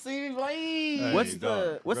 You see, like, What's Hey, the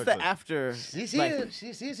dog, what's the congratulations. after? She's like,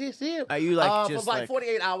 here. She's here. Are you, like, for just, like like-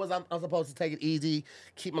 48 hours? I'm supposed to take it easy,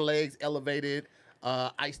 keep my legs elevated,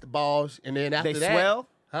 ice the balls, and then after they that, swell?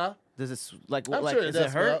 huh? Does it like I'm like sure is it it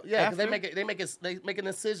does. hurt? Yeah, because after? they make an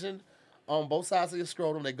incision on both sides of your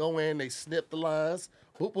scrotum. They go in, they snip the lines,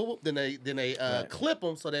 boop, boop, boop. Then they clip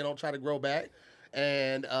them so they don't try to grow back,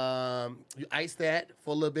 and you ice that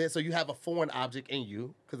for a little bit so you have a foreign object in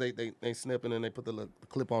you because they snip and then they put the little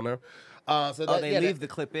clip on there. So Oh, that, they yeah, leave that-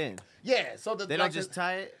 the clip in. yeah. So the, They like don't just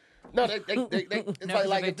tie it. no, they it's No, 'cause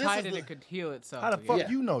like if if they this tied is it, the, it could heal itself. How the fuck Yeah.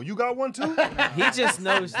 you know? You got one too? He just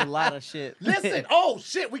knows a lot of shit. Listen, oh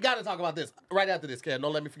shit, we got to talk about this right after this, Cam.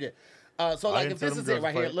 Don't let me forget. So like didn't if tell this them is it girls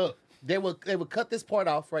right to here, fight. look, they would cut this part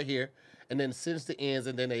off right here, and then cinch the ends,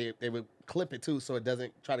 and then they would clip it too, so it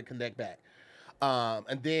doesn't try to connect back.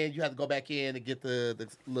 And then you have to go back in and get the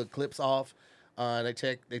little clips off. They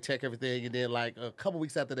check everything, and then like a couple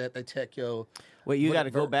weeks after that, they check your Wait, you Ver- got to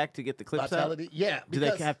go ver- back to get the clips out? vitality. Yeah, Do they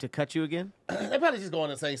because have to cut you again? they probably just go in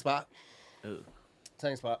the same spot. Ooh.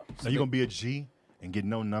 Same spot. Are you gonna be a G and get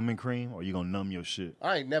no numbing cream, or you gonna numb your shit?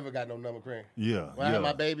 I ain't never got no number cream. Yeah. When I had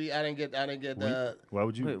my baby, I didn't get Why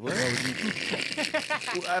would you? Wait, what? Why would you?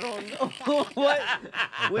 I don't know. What?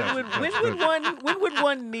 When would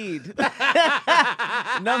one need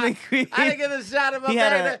numbing cream? I didn't get a shot of my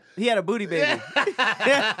He had a booty baby.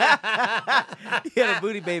 He had a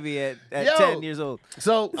booty baby at Yo. 10 years old.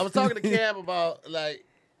 So I was talking to Cam about like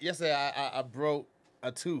yesterday. I broke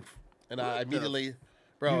a tooth, and I immediately,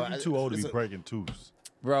 bro. You're too old to it's be a- breaking tooths.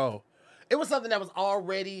 bro. It was something that was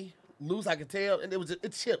already loose. I could tell, and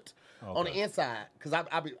it chipped on the Okay. inside. Cause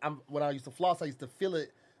I'm when I used to floss, I used to feel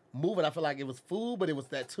it moving. I feel like it was food, but it was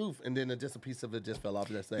that tooth, and then just a piece of it just fell off.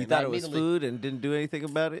 That thing. You thought it was food and didn't do anything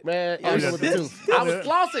about it? Man, Oh, it yeah. was the tooth. I was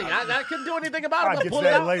flossing. I couldn't do anything about it. I'll But get to pull it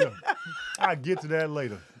that out. later. I'll get to that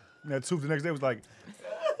later. And that tooth the next day was like,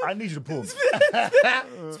 I need you to pull me.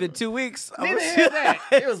 It's been 2 weeks. Didn't hear that.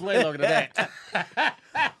 It was way longer than that.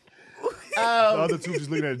 The other tooth just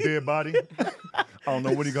looking at a dead body. I don't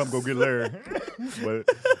know when he come go get Larry. But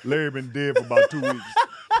Larry been dead for about 2 weeks.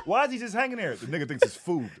 Why is he just hanging there? The nigga thinks it's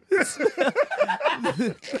food.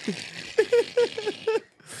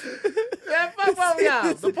 Man, fuck both of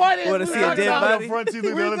y'all. The point is, Wanna we see a talking dead about- body? The front teeth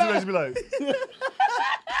look at the other teeth, they should be like,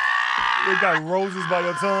 they got roses by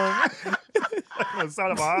your tongue. On the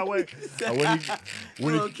side of a highway.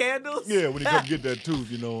 When Little he, candles? yeah, when he come get that tooth,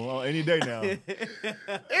 any day now.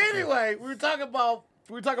 Anyway, we were talking about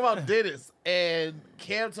dentists, and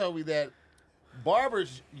Cam told me that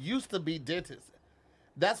barbers used to be dentists.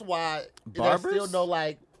 That's why there's Barbers? still no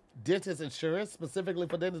like dentist insurance specifically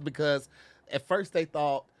for dentists because at first they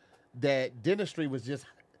thought that dentistry was just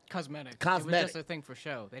Cosmetic. It Cosmetic. was just a thing for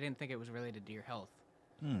show. They didn't think it was related to your health.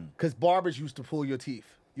 because barbers used to pull your teeth.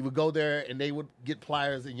 You would go there and they would get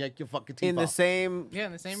pliers and yank your fucking teeth In the off. same Yeah,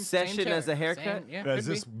 in the same session chair. as a haircut. Same, yeah, Is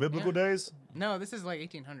could this be. biblical days? No, this is like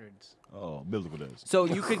 1800s. Oh, biblical days. So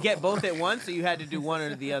you could get both at once, or you had to do one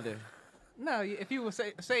or the other. No, if you will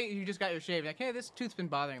say you just got your shave, like, hey, this tooth's been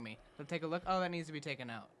bothering me. They'll take a look. Oh, that needs to be taken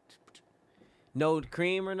out. No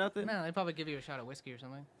cream or nothing. No, they probably give you a shot of whiskey or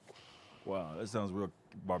something. Wow, that sounds real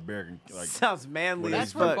barbaric. Like, Sounds manly Well,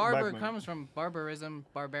 as That's where fuck. Black barber man. comes from. Barbarism,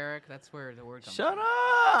 barbaric. That's where the word comes Shut from.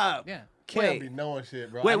 up. Yeah, Can't Wait. be knowing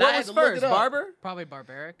shit, bro. Wait, And I what had was to look first, it up. barber? probably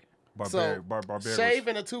barbaric. barbaric. So, Barbaric. shave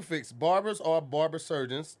and a tooth fix. Barbers or barber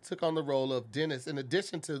surgeons took on the role of dentists in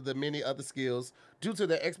addition to the many other skills due to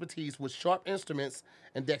their expertise with sharp instruments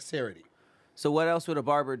and dexterity. So what else would a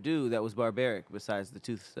barber do that was barbaric besides the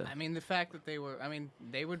tooth stuff? I mean, the fact that they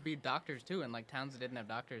would be doctors too, and like towns that didn't have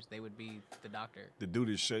doctors, they would be the doctor. The dude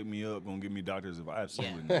that shaped me up gonna give me doctors if I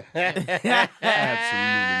absolutely Yeah. not. Absolutely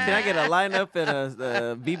Can I not. get a lineup at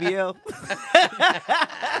a BBL?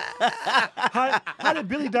 How did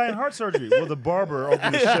Billy die in heart surgery? Well, the barber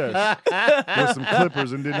opened his chest with some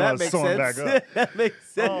clippers and didn't know how to sew him back up. That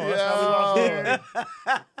makes sense. Oh, that's how we lost Yo.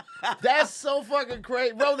 Gary. That's so fucking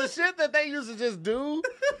crazy, bro. The shit that they used to just do,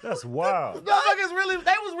 That's wild. motherfuckers really,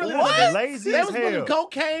 they was really What? Lazy They as was putting hell.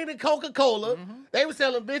 cocaine and Coca-Cola. They was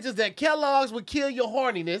telling bitches that Kellogg's would kill your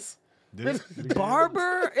horniness. Did it?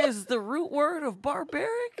 Barber is the root word of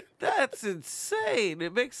barbaric? That's insane.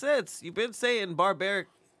 It makes sense. You've been saying barbaric.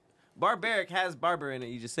 Barbaric has barber in it.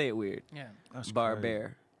 You just say it weird. Yeah. That's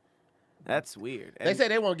Barbar. That's weird. They And say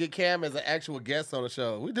they want to get Cam as an actual guest on the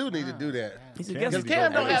show. We do need to do that. he's a Cam guest Because need to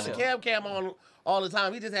Cam go don't on have the the show. Cam on all the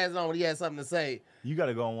time. He just has it on when he has something to say. You got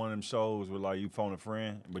to go on one of them shows where like you phone a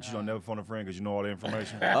friend, but you don't never phone a friend because you know all the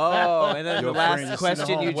information. Oh, and then Your the friend last just sitting at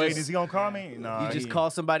question home you waiting, just is he gonna call me? Nah, you just he-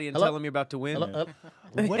 call somebody and Hello? tell them you're about to win. Hello?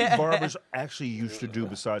 What did barbers actually used to do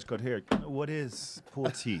besides cut hair? What is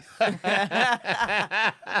pull teeth?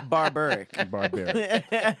 Barbaric. Barbaric.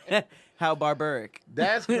 How barbaric.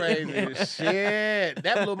 That's crazy as shit.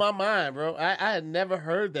 That blew my mind, bro. I had never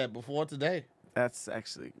heard that before today. That's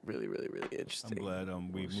actually really, really, really I'm interesting. glad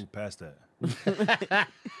we moved past that.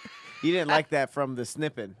 You didn't like that from the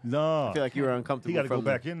snipping. No, I feel like you were uncomfortable. he got to go from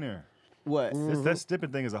back in there. What? That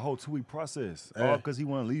snipping thing is a whole 2-week process. All because he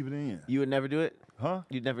want to leave it in. You would never do it? Huh?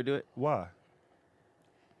 You'd never do it? Why?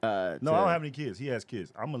 No, I don't have any kids. He has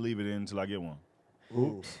kids. I'm gonna leave it in until I get one.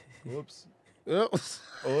 Oops. Oops. Oops.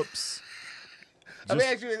 Oops. Let me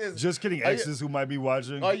ask you this. Just kidding, Are you- exes who might be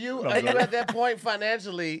watching. Are you No, are you no. at that point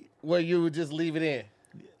financially where you would just leave it in?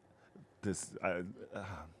 This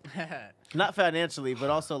Not financially, but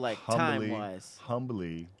also like humbly, time-wise.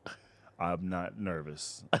 humbly, I'm not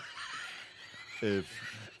nervous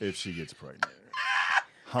if she gets pregnant.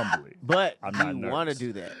 Humbly, But I'm you not want to nervous.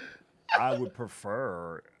 do that. I would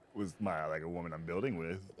prefer with my like a woman I'm building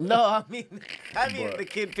with. No, I mean But- the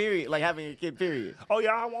kid period, like having a kid period. Oh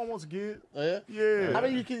yeah, I almost get. Oh, yeah? Yeah. How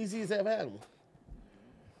many kids you yourself having?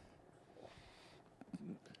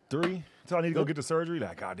 3. So I need to go get the surgery.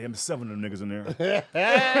 Like, goddamn, 7 of them niggas in there.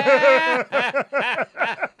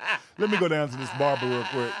 Let me go down to this barber real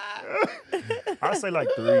quick. I say like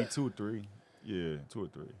 3, 2 or 3. Yeah, 2 or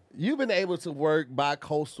 3. You've been able to work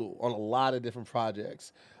bi-coastal on a lot of different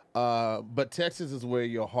projects, but Texas is where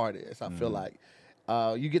your heart is. I feel like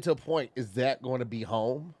you get to a point. Is that going to be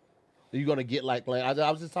home? Are you going to get like land?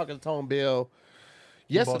 I was just talking to Tone Bill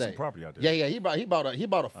yesterday. bought some property out there. Yeah, yeah. He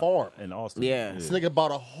bought a farm. In Austin. Yeah. This nigga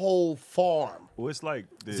bought a whole farm. Well, it's like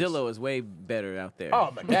this. Zillow is way better out there.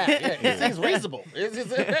 Oh my god, yeah, it's reasonable.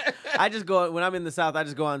 I just go when I'm in the South. I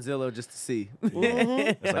just go on Zillow just to see.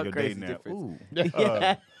 It's How like a crazy dating app. difference. Ooh.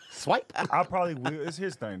 Yeah. Swipe. I probably will. It's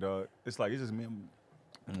his thing, dog. It's like it's just me.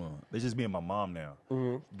 It's just me and my mom now.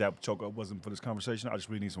 That choke up wasn't for this conversation. I just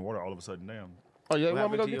really need some water. All of a sudden, damn. Oh, you want me to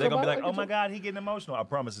happened go to get you? They're your gonna be bottle? like, "Oh my God, he getting emotional." I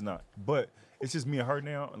promise it's not. But it's just me and her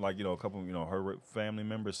now. Like a couple, her family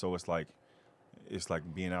members. So it's like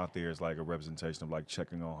being out there is like a representation of like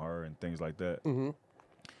checking on her and things like that.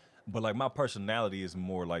 But like my personality is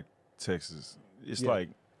more like Texas. It's like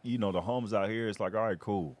the homes out here. It's like, all right,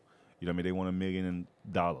 cool. You know what I mean? They want $1 million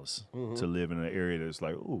to live in an area that's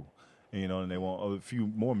like, ooh. And they want a few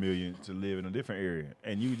more million to live in a different area.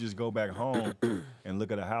 And you just go back home and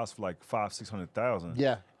look at a house for like $500,000-600,000.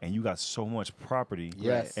 Yeah. And you got so much property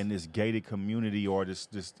Yes. in this gated community or this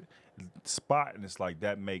spot, and it's like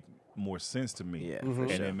that make more sense to me. Yeah, for and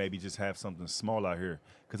sure. then maybe just have something small out here.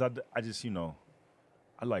 Because I just,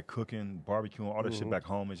 I like cooking, barbecuing, all that shit back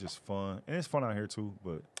home. It's just fun, and it's fun out here too.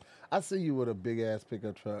 But I see you with a big ass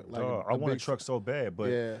pickup truck. Like I want a truck so bad, but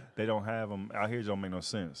Yeah. they don't have them out here. It don't make no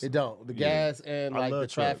sense. It don't. The Yeah. gas and I like the love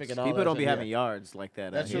traffic trucks. and all People that don't be shit, having yards like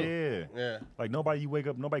that. That's out true. here. Yeah, Yeah. like nobody. You wake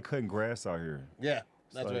up, nobody cutting grass out here. Yeah.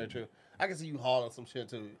 That's like- very true. I can see you hauling some shit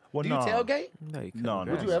too. Well, Do you nah. tailgate? No, you couldn't No,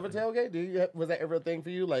 do no. Would you ever tailgate? Was that ever a thing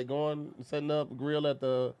for you? Like going, setting up, grill at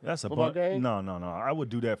the That's a football game? No. I would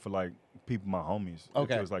do that for like people, my homies.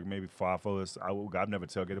 Okay. If it was like maybe 5 of us. I've never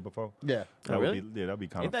tailgated before. Yeah. That really? would be that'd be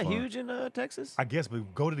kind Ain't of that fun. huge in Texas? I guess,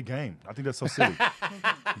 but go to the game. I think that's so silly.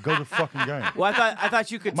 Go to the fucking game. Well, I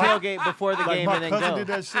thought you could tailgate before the Like game my and then cousin go. did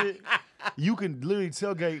that shit. You can literally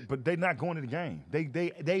tailgate, but they not going to the game.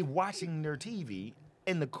 They watching their TV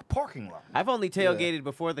in the parking lot. I've only tailgated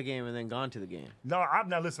before the game and then gone to the game. No, I'm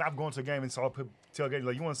not listening. I'm going to a game and saw people tailgate.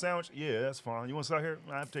 Like, you want a sandwich? Yeah, that's fine. You want to sit here?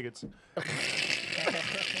 I have tickets.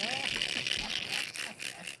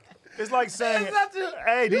 It's like saying,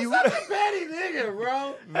 hey, do you? Such a petty nigga,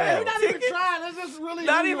 bro. Hey, you're not even trying. That's just really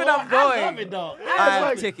Not who you even are. I'm going. I love it, though. I have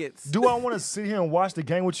like- tickets. Do I want to sit here and watch the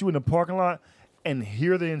game with you in the parking lot and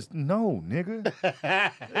hear the? No, nigga.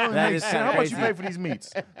 That don't That make is sense. kinda How much you crazy. pay for these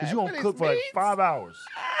meats? Because you gonna For cook these for like meats? 5 hours.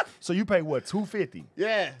 So you pay what, $250?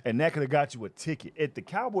 Yeah. And that could have got you a ticket at the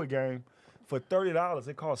Cowboy game for $30.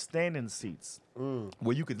 They call standing seats,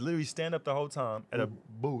 where you could literally stand up the whole time at a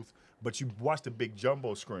booth, but you watch the big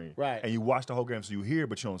jumbo screen, Right. And you watch the whole game, so you hear,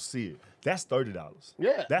 but you don't see it. That's $30.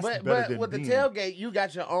 Yeah, that's but better than with the being. tailgate, you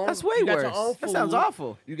got your own. That's way you got worse. Your own That sounds food.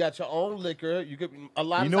 awful. You got your own liquor. You could a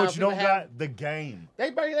lot You of know times what you don't people have, got? The game. They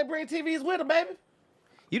bring TVs with them, baby.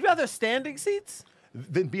 You'd rather standing seats?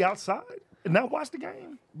 Then be outside and not watch the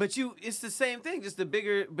game. But it's the same thing, just the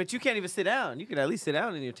bigger. But you can't even sit down. You could at least sit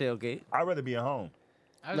down in your tailgate. I'd rather be at home.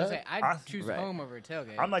 I was gonna say I'd I- choose Right. home over a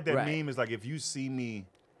tailgate. I'm like that Right. meme is like, if you see me,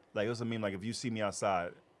 like, what's a meme? Like, if you see me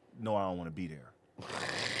outside, no, I don't want to be there.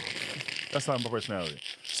 That's not my personality.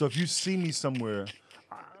 So if you see me somewhere,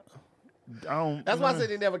 I don't. That's why I said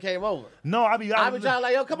they never came over. No, I I be trying to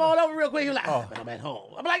like, yo, come on over real quick. You're like, oh, man, I'm at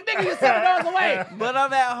home. I'm like, nigga, you're 7 doors away. But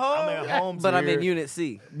I'm at home. I'm at home. But I'm in here. Unit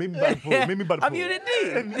C. Meet me by the pool. Meet me by the pool. I'm Unit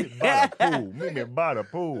D. Meet me by the pool. Meet me by the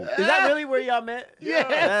pool. Is that really where y'all met? Yes.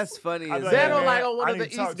 That's funny. I as was That hell. on, like, on one I of the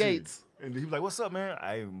need to talk East to you. gates. And he was like, what's up, man?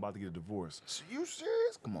 I am about to get a divorce. So, you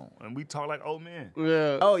serious? Come on. And we talk like old men.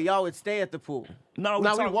 Yeah. Oh, y'all would stay at the pool. No, we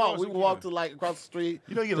talk walk. close We as walk can. to like across the street.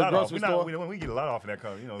 You know, you to get the a lot off. grocery store. We get a lot off in that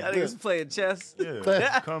kind. You know. Y'all niggas playing chess.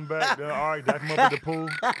 Yeah. Come back. All right, back him up at the pool.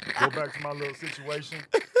 Go back to my little situation.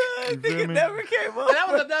 You feel Nigga me? never came up. And that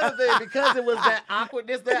was another thing because it was that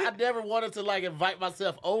awkwardness that I never wanted to like invite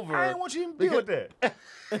myself over. I didn't want you to deal with that.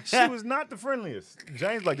 She was not the friendliest.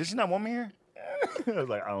 James like, did she not want me here? I was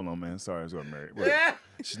like, I don't know, man. Sorry, I was getting married. But Yeah.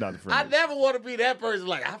 she's not the I friendliest. never want to be that person.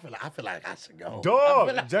 Like I feel like I should go. I Dog,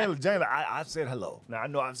 feel like- James, like, I said hello. Now I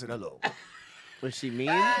know I said hello. Was she mean?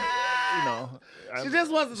 You know, She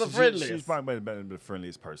just wasn't the She's friendliest. probably been the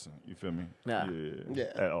friendliest person. You feel me? Nah. Yeah.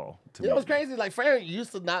 At all. to You know me. what's crazy? Like Fran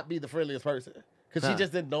used to not be the friendliest person because she Huh.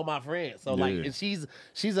 just didn't know my friend. So like, Yeah. and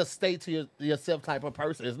she's a stay to yourself type of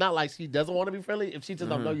person. It's not like she doesn't want to be friendly. If she just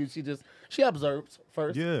don't know you, she observes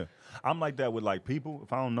first. Yeah. I'm like that with like people.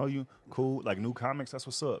 If I don't know you, cool. Like new comics, that's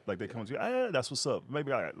what's up. Like they come to you, that's what's up.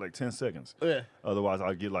 Maybe I got like 10 seconds. Yeah. Otherwise,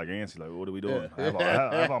 I'll get like antsy. Like, what are we doing? Yeah.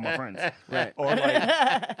 I have all my friends. Right.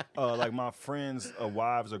 Or like my friends'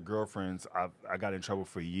 wives or girlfriends, I got in trouble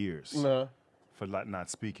for years No. for like not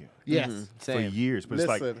speaking. Yes. For Same. years. But it's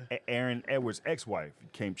Listen. like Aaron Edwards' ex-wife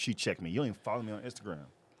she checked me. You don't even follow me on Instagram.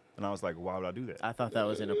 And I was like, why would I do that? I thought that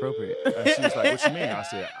was inappropriate. And she was like, what you mean? I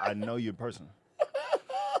said, I know you in person.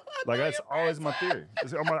 Like, that's always my theory.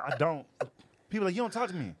 I don't. People are like, you don't talk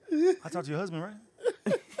to me. I talk to your husband, right?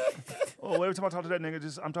 Oh, every time I talk to that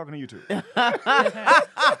nigga, I'm talking to you too. And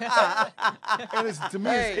to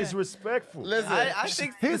me, it's respectful. Listen. I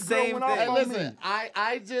think the His girl same went off thing. on Hey, me. listen,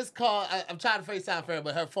 I just called. I'm trying to FaceTime for her,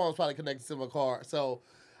 but her phone's probably connected to my car. So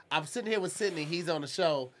I'm sitting here with Sydney. He's on the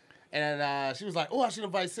show. And she was like, "Oh, I should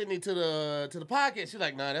invite Sydney to the podcast." She's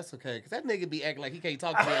like, "Nah, that's okay, cause that nigga be acting like he can't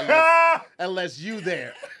talk to me unless you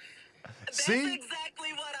there." See? That's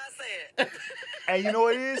exactly what I said. And you know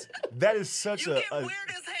what it is? That is such You a, get weird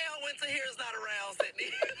as hell when Tahir's not around,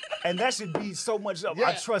 Sydney. and that should be so much up. I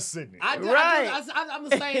Yeah. trust Sydney. I'm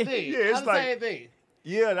the same thing. Yeah, it's I'm the like- same thing.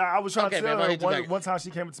 Yeah, I was trying Okay, to man, tell I'll her hit you back. one time she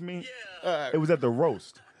came up to me. Yeah. It was at the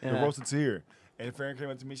roast. The Yeah. roast of Tahir. And Farron came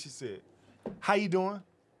up to me, she said, "How you doing?"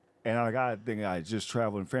 And I think I just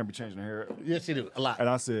traveled and Farron be changing her hair. Yes, you do a lot. And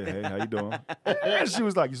I said, "Hey, how you doing?" And she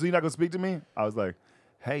was like, "So you not gonna speak to me?" I was like,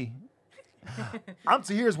 "Hey." I'm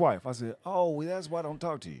Tahir's wife. I said, oh, well, that's why I don't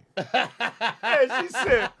talk to you. And she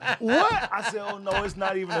said, what? I said, oh, no, it's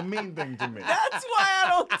not even a mean thing to me. That's why I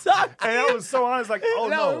don't talk to And I was so honest, like, oh,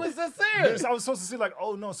 No, no. it was sincere. Yes, I was so sincere, like,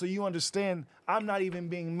 oh, no, so you understand I'm not even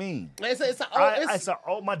being mean. My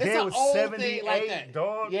My dad was old thing 78, like that.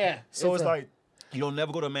 dog. Yeah. So it's like, you don't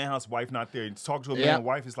never go to a man house, wife not there. You talk to a man,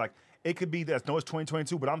 wife, it's like, it could be that. No, it's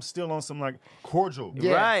 2022, but I'm still on some, like, cordial.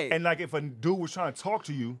 Yeah. Right. And, like, if a dude was trying to talk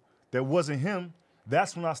to you that wasn't him,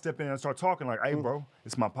 that's when I step in and start talking, like, hey, bro,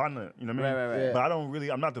 it's my partner. You know what I mean? Right. Yeah.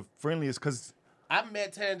 But I'm not the friendliest because... I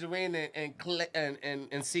met Tangerine and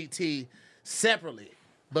CT separately.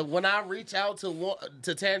 But when I reach out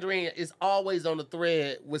to Tangerine, it's always on the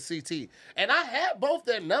thread with CT. And I have both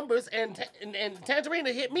their numbers, and Tangerine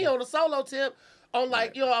hit me on a solo tip on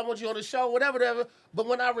like, yo, I want you on the show, whatever. But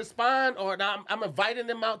when I respond or I'm inviting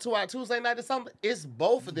them out to our Tuesday night or something, it's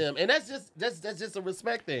both of them. And that's just a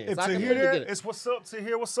respect thing. If So I to can hear really that, get it. it's what's up, to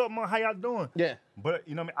hear what's up, man, how y'all doing? Yeah. But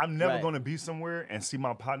you know what I mean? I'm never Right. gonna be somewhere and see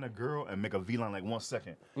my partner girl and make a V-line like 1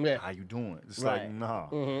 second. Yeah. How you doing? It's Right. like, nah.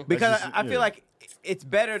 Mm-hmm. Because That's just- I yeah. feel like it's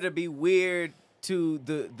better to be weird to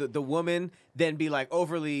the woman than be like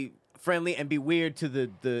overly friendly and be weird to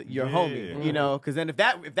your Yeah. homie, you know? Because then if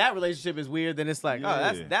that relationship is weird, then it's like, oh,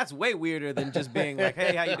 Yeah. that's way weirder than just being like,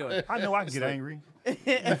 hey, how you doing? I know I can get angry. You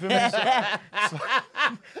feel me? So-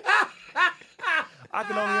 I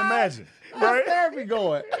can only imagine. How's Right? therapy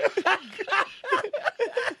going?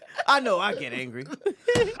 I know I get angry.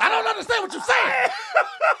 I don't understand what you're saying.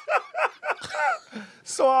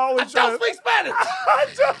 So I always try Don't to... speak Spanish.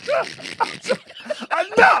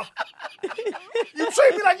 Enough! You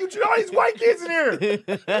treat me like you treat all these white kids in here.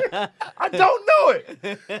 I don't know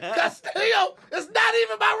it. Castillo is not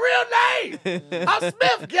even my real name. I'm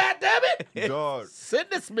Smith, goddammit. Dog.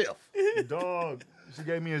 Syndey Smith. Dog. She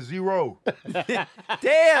gave me a 0. Damn,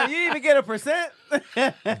 you didn't even get a percent?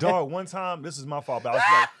 Dog, one time, this is my fault, but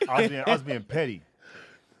I was being petty.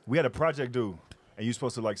 We had a project due, and you're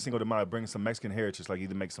supposed to like Cinco de Mayo bring some Mexican heritage, like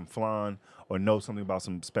either make some flan or know something about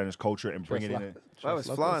some Spanish culture and bring it in. I was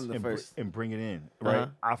flying the And, first. and bring it in, right? Uh-huh.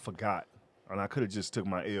 I forgot, and I could have just took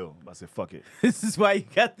my L. I said, "Fuck it." This is why you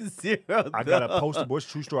got the 0. I got a poster board.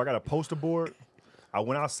 True story. I got a poster board. I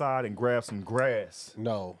went outside and grabbed some grass.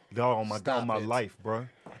 No. Dog, on Stop my it. life, bro.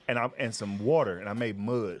 And some water, and I made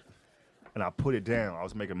mud. And I put it down. I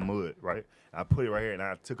was making mud, right? And I put it right here, and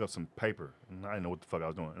I took up some paper. And I didn't know what the fuck I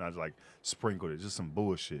was doing. And I just like sprinkled it, just some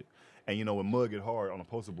bullshit. And you know, when mud get hard on a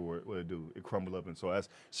poster board, what it do? It crumble up. And so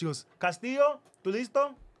she goes, Castillo, tu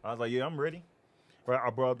listo? I was like, yeah, I'm ready. Right? I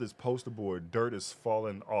brought up this poster board. Dirt is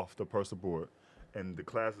falling off the poster board. And the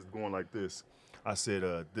class is going like this. I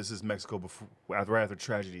said, this is Mexico before after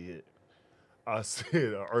tragedy hit. I said,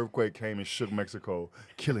 an earthquake came and shook Mexico,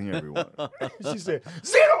 killing everyone. She said,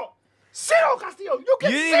 0! 0, Castillo! You get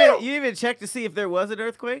 0! You didn't even check to see if there was an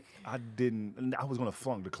earthquake? I didn't. I was going to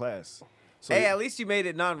flunk the class. So Hey, at least you made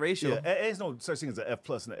it non-racial. yeah, there's no such thing as an F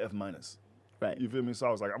plus and an F minus. Right. You feel me? So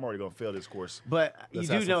I was like, I'm already going to fail this course. But Let's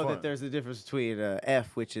you have do some know fun. that there's a difference between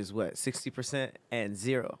F, which is what, 60%, and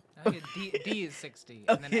 0. I get D is 60,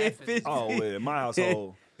 and then Okay, F is. Oh, well, in my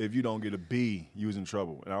household, if you don't get a B, you was in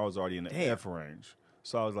trouble. And I was already in the Damn. F range.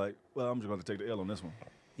 So I was like, well, I'm just going to take the L on this one.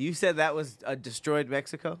 You said that was a destroyed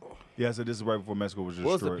Mexico? Yeah, so this is right before Mexico was What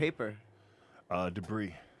was destroyed. the paper?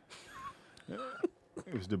 Debris.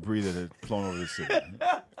 It was debris that had flown over the city.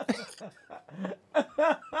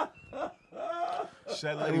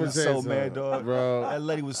 That lady was so mad, dog. Bro. That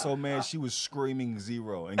lady was so mad, she was screaming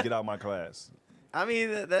 0 and get out my class. I mean,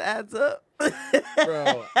 that adds up.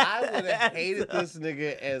 Bro, I would have hated this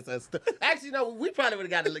nigga as a actually, no, we probably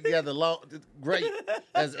would have got together great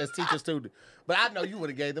as teacher student. But I know you would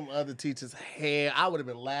have gave them other teachers hair. I would have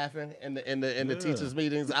been laughing in the teachers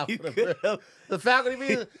meetings. I would have the faculty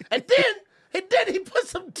meetings, and then he put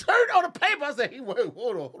some dirt on the paper. I said, hold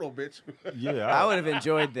on, bitch. Yeah, I would have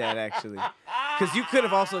enjoyed that, actually. Because you could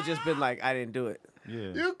have also just been like, I didn't do it. Yeah.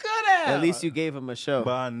 You could have. At least you gave him a show.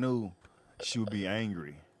 But I knew she would be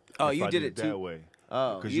angry. Oh, if you I did it that too? way.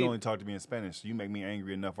 Oh, Because you only talk to me in Spanish. So you make me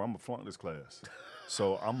angry enough, or I'm gonna flunk this class.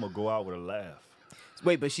 So I'm gonna go out with a laugh.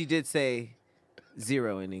 Wait, but she did say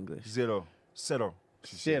 0 in English. 0, 0.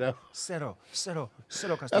 She said, Cero. 0,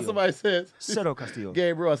 Castillo. That's somebody says. 0, Castillo.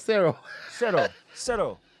 Gabriel Cero.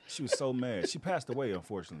 0. She was so mad. She passed away,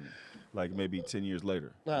 unfortunately, like maybe 10 years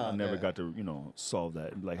later. Oh, I never man. got to, solve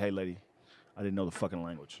that. Like, hey, lady, I didn't know the fucking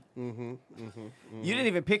language. You didn't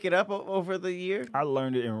even pick it up over the year? I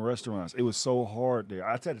learned it in restaurants. It was so hard there.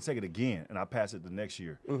 I had to take it again, and I passed it the next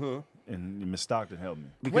year. And Miss Stockton helped me.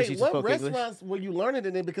 Because you Wait, what spoke restaurants were you learning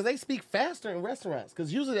it in? Because they speak faster in restaurants.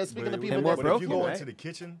 Because usually they're speaking to people more that But if you broken, go right? into the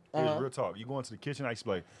kitchen, here's real talk. You go into the kitchen, I used to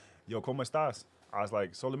be like, yo, ¿cómo estás? I was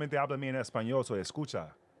like, solamente háblame en español, so escucha.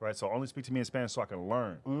 Right? So only speak to me in Spanish so I can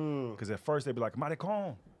learn. Because at first they'd be like,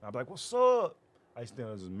 maricón. I'd be like, what's up? I used to think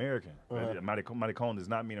I was American. Maricón does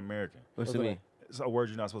not mean American. What's it mean? It's a word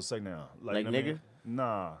you're not supposed to say now. Like you know what I nigga? mean?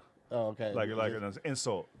 Nah. Oh, okay. Like an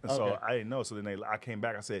insult. And so Okay. I didn't know. So then I came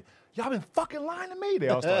back. I said, y'all been fucking lying to me. They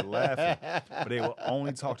all started laughing. But they will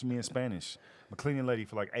only talk to me in Spanish. I'm a cleaning lady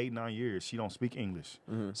for like 8-9 years. She don't speak English.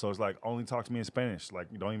 So it's like, only talk to me in Spanish. Like,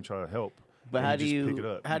 you don't even try to help. But And how do just pick it you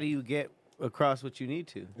up. how do you get across what you need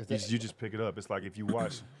to? You just pick it up. It's like if you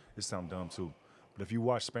watch, this sounds dumb too, but if you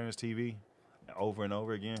watch Spanish TV over and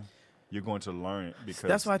over again, you're going to learn it because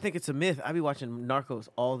That's why I think it's a myth. I be watching Narcos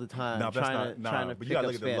all the time, No, that's trying to but pick you gotta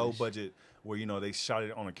up look at the low Spanish. budget where you know they shot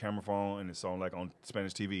it on a camera phone and it's on like on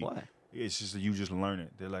Spanish TV. Why? It's just that you just learn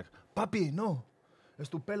it. They're like, papi, no, es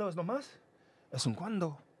tu pelo es nomás, es un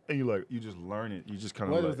cuando, and you just learn it. You just kind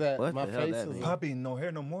of What like, is that? What My the hell face that is. mean? papi, no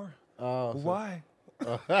hair no more. Oh, Why?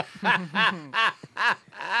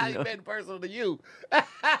 He been personal to you.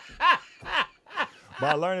 But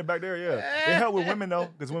I learned it back there, yeah. It helped with women though,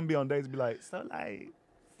 because women be on dates and be like, so like,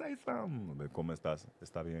 say something. Like, ¿Cómo estás?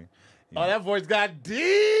 ¿Está bien? You Oh, know. that voice got deep.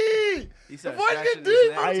 He The started voice scratching get his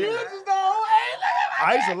deep. neck. I'm just know. Hey, look at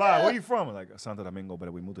I used to lie. Where you from? I'm like, Santo Domingo,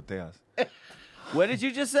 but we moved to Tejas. What did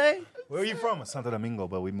you just say? Where are you from? Santo Domingo,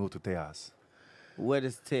 but we moved to Tejas, What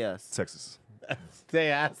is Tejas? Texas. Stay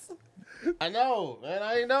ass. I know, man.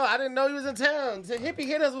 I didn't know he was in town. So Hippie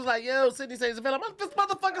hit us was like, yo, Syndey says, this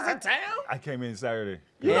motherfucker's in town? I came in Saturday.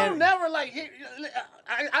 You Yeah. don't never like,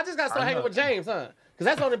 I just got to start hanging with James, huh? Because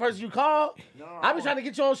that's the only person you call. I be trying to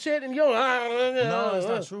get you on shit and you don't. No, it's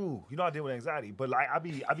not true. You know I deal with anxiety, but like I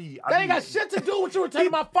be. That ain't got shit to do with you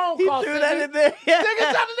returning my phone He call. threw that Syndey. in there.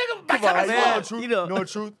 Nigga, tell the nigga back Come on, up his man. phone. the truth? You know. You know the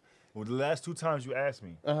truth? Well, the last 2 times you asked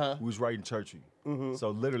me, we was writing churchy. So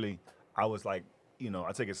literally, I was like, you know,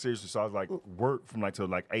 I take it seriously. So I was like, work from like till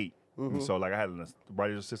like 8. So like I had a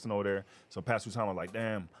writer's assistant over there. So past 2 times, I was like,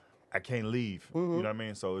 damn, I can't leave. You know what I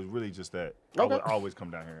mean? So it's really just that. I Okay. would always come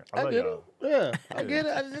down here. I I love get y'all. it. Yeah, I get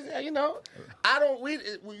it. I just, you know, I don't.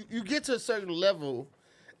 You get to a certain level,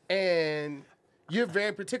 and you're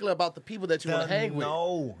very particular about the people that you want to hang with.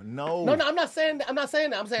 No. No, I'm not saying that. I'm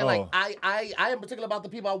saying like Oh. I am particular about the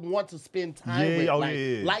people I want to spend time Yeah, with, oh, like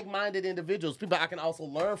yeah. like-minded individuals, people I can also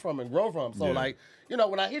learn from and grow from. So Yeah. like, you know,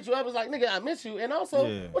 when I hit you up, it's like, nigga, I miss you, and also,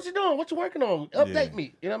 Yeah. what you doing? What you working on? Update Yeah.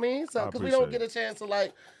 me. You know what I mean? So I because we don't appreciate get a chance to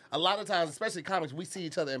like. A lot of times, especially comics, we see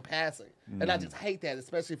each other in passing, and I just hate that,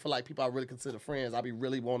 especially for like people I really consider friends. I be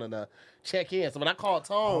really wanting to check in. So when I called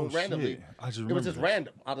Tone Oh, randomly, shit. I just it was remembered just this.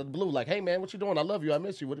 random out of the blue. Like, hey man, what you doing? I love you. I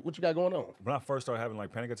miss you. What you got going on? When I first started having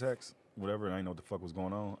like panic attacks, whatever, and I didn't know what the fuck was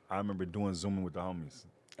going on, I remember doing Zooming with the homies.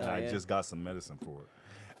 And Oh, I yeah. just got some medicine for it.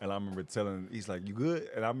 And I remember telling, he's like, you good?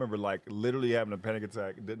 And I remember like literally having a panic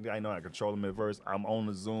attack. I know how to control them at first. I'm on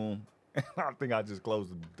the Zoom. And I think I just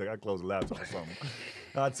closed the laptop or something.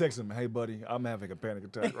 I text him, hey buddy, I'm having a panic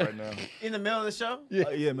attack right now. In the middle of the show?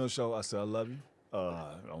 Yeah, middle show. I said, I love you.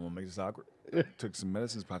 I don't want to make this awkward. Took some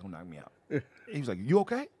medicine, it's probably gonna knock me out. He was like, you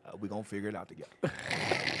okay? We gonna figure it out together.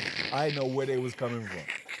 I didn't know where they was coming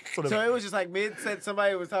from. So it was just like mid said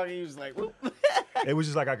somebody was talking, you was like, whoop. It was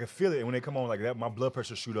just like I could feel it. And when they come on like that, my blood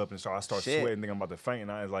pressure shoot up and so I start Shit. sweating, thinking I'm about to faint.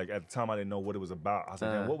 And I was like, at the time I didn't know what it was about. I was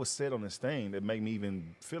like, man, what was said on this thing that made me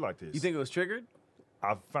even feel like this? You think it was triggered?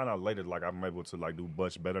 I found out later, like I'm able to like do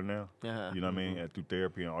much better now. Uh-huh. You know what I mean? And through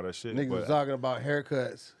therapy and all that shit. Niggas But was talking about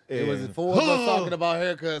haircuts. It was And- 4 of us talking about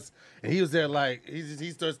haircuts, and he was there like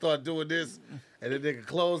he started doing this, and then nigga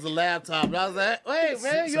closed the laptop, and I was like, "Wait,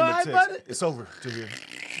 man, you send all a right, text. buddy?" It's over, Tahir.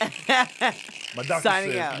 My doctor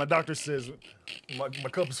Signing says. out. My doctor says my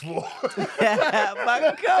cup is full.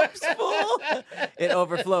 My cup's full. It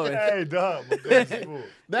overflowing. Hey, dog, my cup is full.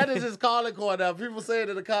 That is his calling card now. People say it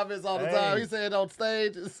in the comments all the time. Hey. He said it on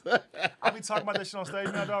stage. I be talking about that shit on stage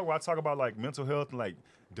now, dog. Where I talk about like mental health and like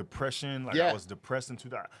depression. Like Yeah. I was depressed in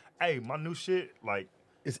 2000. Hey, my new shit, like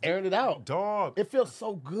It's airing it out. dog, It feels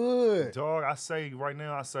so good. dog. I say right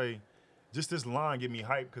now, I say, just this line get me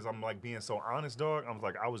hyped because I'm like being so honest, dog. I'm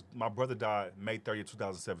like, my brother died May 30th,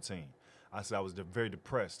 2017. I said I was very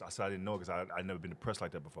depressed. I said I didn't know because I'd never been depressed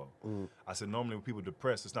like that before. I said normally when people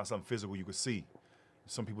depressed, it's not something physical you could see.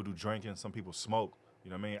 Some people do drinking, some people smoke.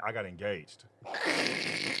 You know what I mean? I got engaged.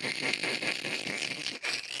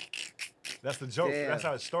 That's the joke. Damn. That's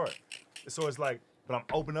how it started. So it's like, but I'm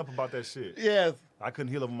open up about that shit. Yes. I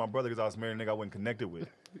couldn't heal over my brother because I was married a nigga I wasn't connected with.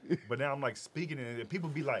 But now I'm like speaking it, and people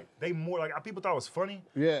be like, they more like, people thought it was funny.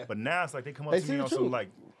 Yeah. But now it's like they come up They to see me the on some truth. like,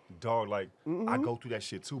 dog, like, I go through that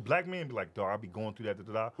shit too. Black men be like, dog, I be going through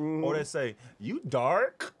that, Or they say, you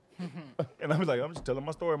dark. And I be like, I'm just telling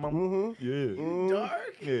my story, mama. Yeah.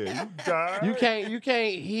 Dark. Yeah, you dark. You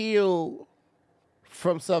can't heal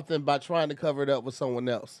from something by trying to cover it up with someone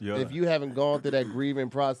else. Yeah. If you haven't gone through that grieving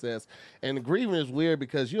process, and the grieving is weird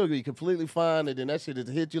because you'll be completely fine, and then that shit just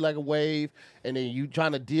hit you like a wave, and then you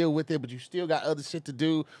trying to deal with it, but you still got other shit to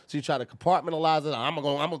do, so you try to compartmentalize it. I'm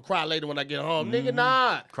gonna cry later when I get home, nigga.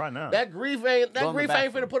 Nah, Cry now. That grief ain't Go in the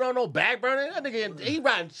bathroom. finna put on no back burner. That nigga, he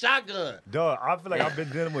riding shotgun. Dog, I feel like I've been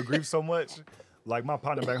dealing with grief so much. Like my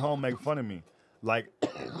partner back home make fun of me. Like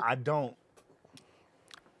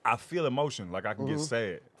I feel emotion. Like I can get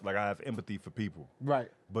sad. Like I have empathy for people. Right.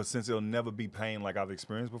 But since it'll never be pain like I've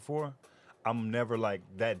experienced before, I'm never like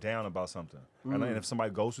that down about something. And if somebody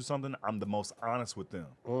goes through something, I'm the most honest with them.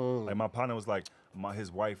 Like my partner was like,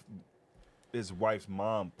 his wife's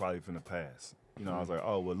mom probably finna pass. You know, I was like,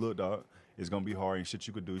 oh well, look, dog, it's gonna be hard and shit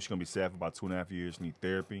you could do. She's gonna be sad for about 2.5 years. She need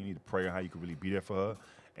therapy. You need to pray on how you could really be there for her.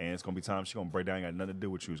 And it's gonna be time she's gonna break down. Ain't got nothing to do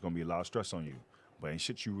with you. It's gonna be a lot of stress on you. But ain't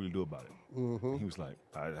shit you really do about it. He was like,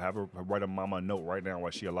 I have her write her mama a note right now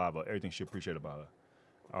while she alive of everything she appreciate about her.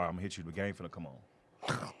 All right, I'm gonna hit you. The game finna come on.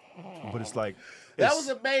 But it's like That was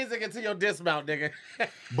amazing until your dismount, nigga.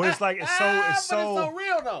 But it's like it's But it's so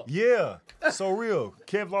real though. Yeah, so real.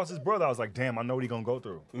 Kev lost his brother. I was like, damn, I know what he gonna go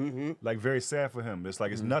through. Like very sad for him. It's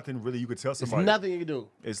like it's nothing really you could tell somebody. There's nothing you can do.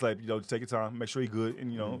 It's like, take your time, make sure you're good,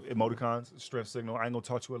 and emoticons, strength signal. I ain't gonna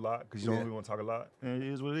talk to you a lot because you don't really want to talk a lot. And it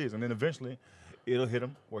is what it is. And then eventually, it'll hit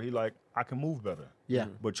him where he like, I can move better. Yeah.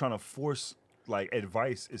 But trying to force like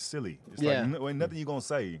advice is silly. It's Yeah. like ain't nothing you gonna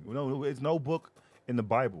say. It's no book in the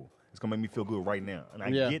Bible. It's gonna make me feel good right now, and I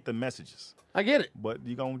get the messages. I get it. But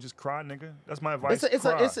you gonna just cry, nigga. That's my advice.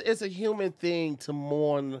 It's a human thing to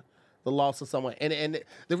mourn the loss of someone, and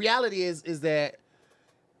the reality is that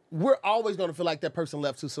we're always gonna feel like that person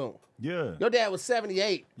left too soon. Yeah. Your dad was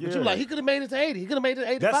 78, but Yeah. you were like, he could have made it to 80. He could have made it to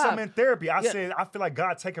 85. That's something in therapy. I Yeah. said, I feel like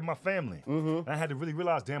God taking my family. And I had to really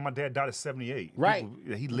realize, damn, my dad died at 78. Right.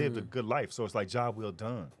 He lived a good life. So it's like, job well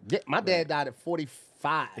done. Yeah, my dad died at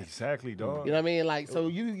 45. Exactly, dog. You know what I mean? Like, so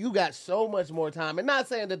you got so much more time. And not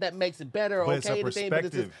saying that makes it better or But it's a okay, anything, but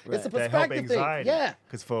it's perspective. a That help perspective thing. anxiety. Yeah.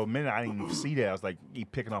 Because for a minute, I didn't even see that. I was like, he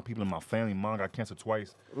picking on people in my family. Mom got cancer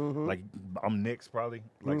twice. Like, I'm next probably.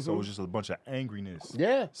 Like, so it was just a bunch of angriness.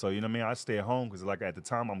 Yeah. So, you know what I mean? I stay at home because, like, at the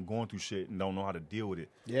time, I'm going through shit and don't know how to deal with it.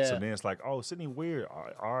 Yeah. So then it's like, oh, Syndey weird. All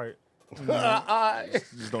right.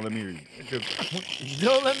 Just don't let me hear you. 'Cause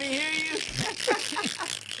Don't let me hear you.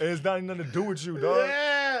 it's not nothing to do with you, dog.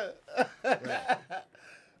 Yeah.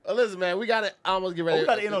 Well, listen, man, we got to almost get ready. We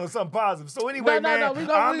got to end on something positive. So anyway, No, man, we I'll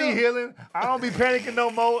gonna- be healing. I don't be panicking no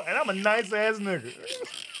more, and I'm a nice ass nigga.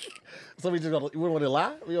 So we want to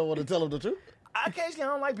lie? We don't want to tell them the truth? Occasionally, I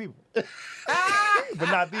don't like people, but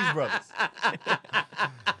not these brothers.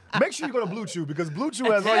 Make sure you go to Blue Chew because Blue Chew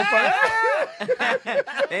has all your fun.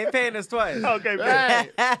 They ain't paying us twice. Okay, man.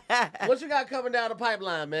 Hey, what you got coming down the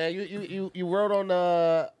pipeline, man? You wrote on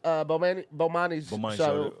Bomani's Bomani show.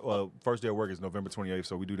 show. Well, first day of work is November 28th,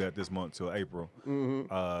 so we do that this month till April.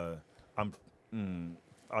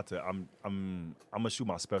 I'll tell you, I'm gonna shoot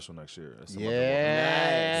my special next year. That's some other work.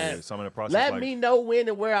 Yes. Yeah, so I'm in the process. Let like, me know when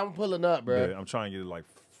and where I'm pulling up, bro. Yeah, I'm trying to get it like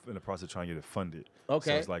in the process of trying to get it funded.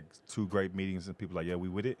 Okay. So it's like 2 great meetings and people like, yeah, we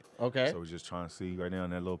with it. Okay. So we're just trying to see right now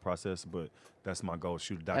in that little process, but that's my goal: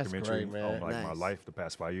 shoot a That's documentary great, man. on like my Nice. life the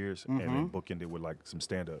past 5 years, and then bookend it with like some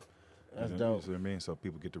stand up. That's You dope. see what I mean? So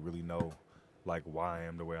people get to really know like why I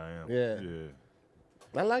am the way I am. Yeah. Yeah.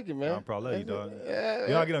 I like it, man. I'm proud of you, dog. Yeah. You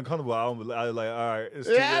know, I get uncomfortable. I like, all right, it's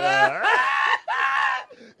too Yeah,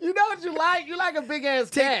 You know what you like? You like a big ass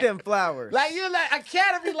cat. Take them flowers. Like you like a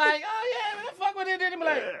cat would be like, oh yeah, man, fuck with it. Then be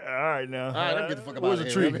like, all right now. all right, let me get the fuck Where's out the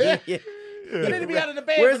of tree? here. Yeah. You need to be out of the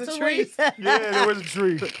bed Where's for the 2 tree? weeks. Yeah, where's the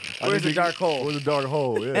tree? Where's the dark hole? Where's the dark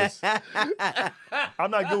hole? Yes.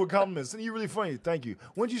 I'm not good with compliments. You're really funny. Thank you.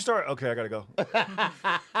 When did you start? Okay, I gotta go.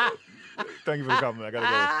 Thank you for the compliment. I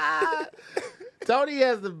gotta go. Tony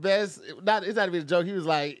has the best. It's not even a joke. He was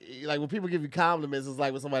like when people give you compliments, it's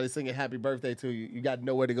like when somebody's singing "Happy Birthday" to you. You got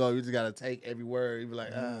nowhere to go. You just gotta take every word. You be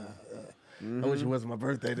like, I wish it wasn't my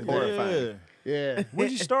birthday today. Yeah. When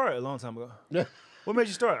did you start? A long time ago. What made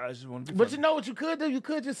you start? I just want to be But funny. you know what you could do? You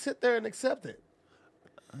could just sit there and accept it.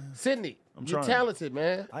 Syndey, I'm You're trying. talented,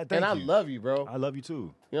 man. Thank and I you. love you, bro. I love you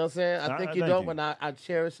too. You know what I'm saying? I think you're thank dope, you. and I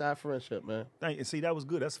cherish our friendship, man. Thank you. See, that was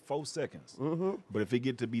good. That's 4 seconds. Mm-hmm. But if it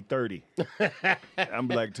get to be 30, I'm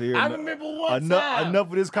like, Tahir, I remember one time. enough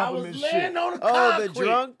of this I compliment was shit. laying on the Oh, the concrete.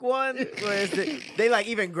 drunk one? Where they like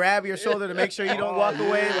even grab your shoulder to make sure you don't walk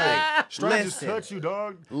away. Like, Strangers listen. touch you,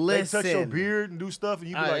 dog. Listen. They touch your beard and do stuff, and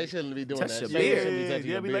you be They like, shouldn't be doing touch that. your shit. beard. They shouldn't be touching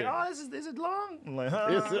yeah, your be like, beard. oh, is it long? I'm like, huh?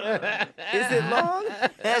 Is it long?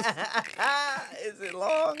 Is it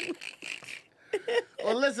long?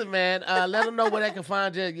 Well, listen, man. Let them know where they can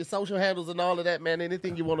find you, your social handles and all of that, man.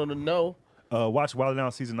 Anything you want them to know. Watch Wild 'N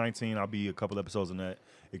Out season 19. I'll be a couple episodes on that.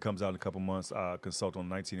 It comes out in a couple months. Consult on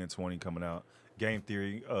 19 and 20 coming out. Game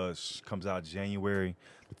Theory comes out January,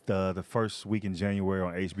 the first week in January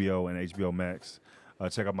on HBO and HBO Max.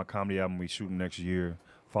 Check out my comedy album we shooting next year.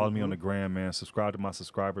 Follow me on the gram, man. Subscribe to my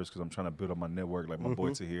subscribers because I'm trying to build up my network like my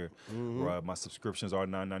boy Tahir. My subscriptions are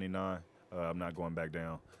 $9.99. I'm not going back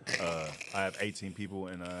down. I have 18 people,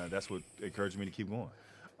 and that's what encouraged me to keep going.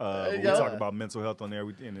 We talk about mental health on there,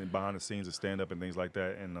 and then behind the scenes of stand-up and things like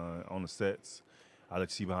that, and on the sets. I like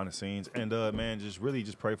to see behind the scenes. And, man, just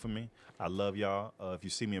pray for me. I love y'all. If you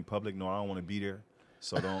see me in public, no, I don't want to be there.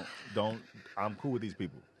 So don't. I'm cool with these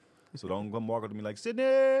people. So don't come walk up to me like,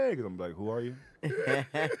 Syndey, because I'm like, who are you?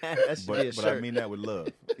 That should be a But shirt. I mean that with love.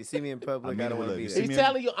 If you see me in public, I I, mean don't want to it be with there. love. He's man.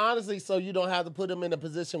 telling you honestly so you don't have to put him in a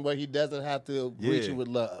position where he doesn't have to greet you with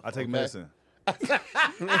love. I take okay? medicine.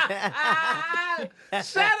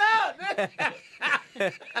 Shut up!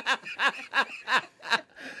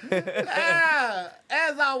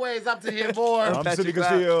 As always, I'm Tahir Moore. I'm Patrick Syndey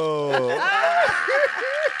Castillo.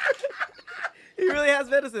 He really has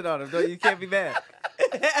medicine on him, though. You can't be mad.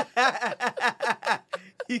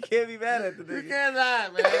 You can't be mad at the You nigga.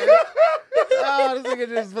 cannot, man. Oh, this nigga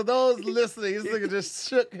just, for those listening, this nigga just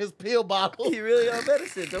shook his pill bottle. He really on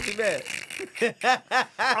medicine. Don't be mad.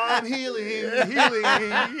 I'm healing.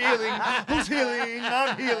 Who's healing?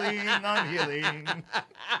 I'm healing.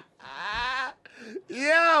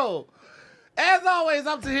 Yo, as always,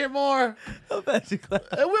 I'm Tahir Moore. I'm Patrick. And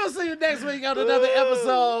we'll see you next week on another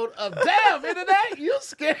episode of Damn Internet, You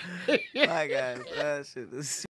Scared. My God, that shit is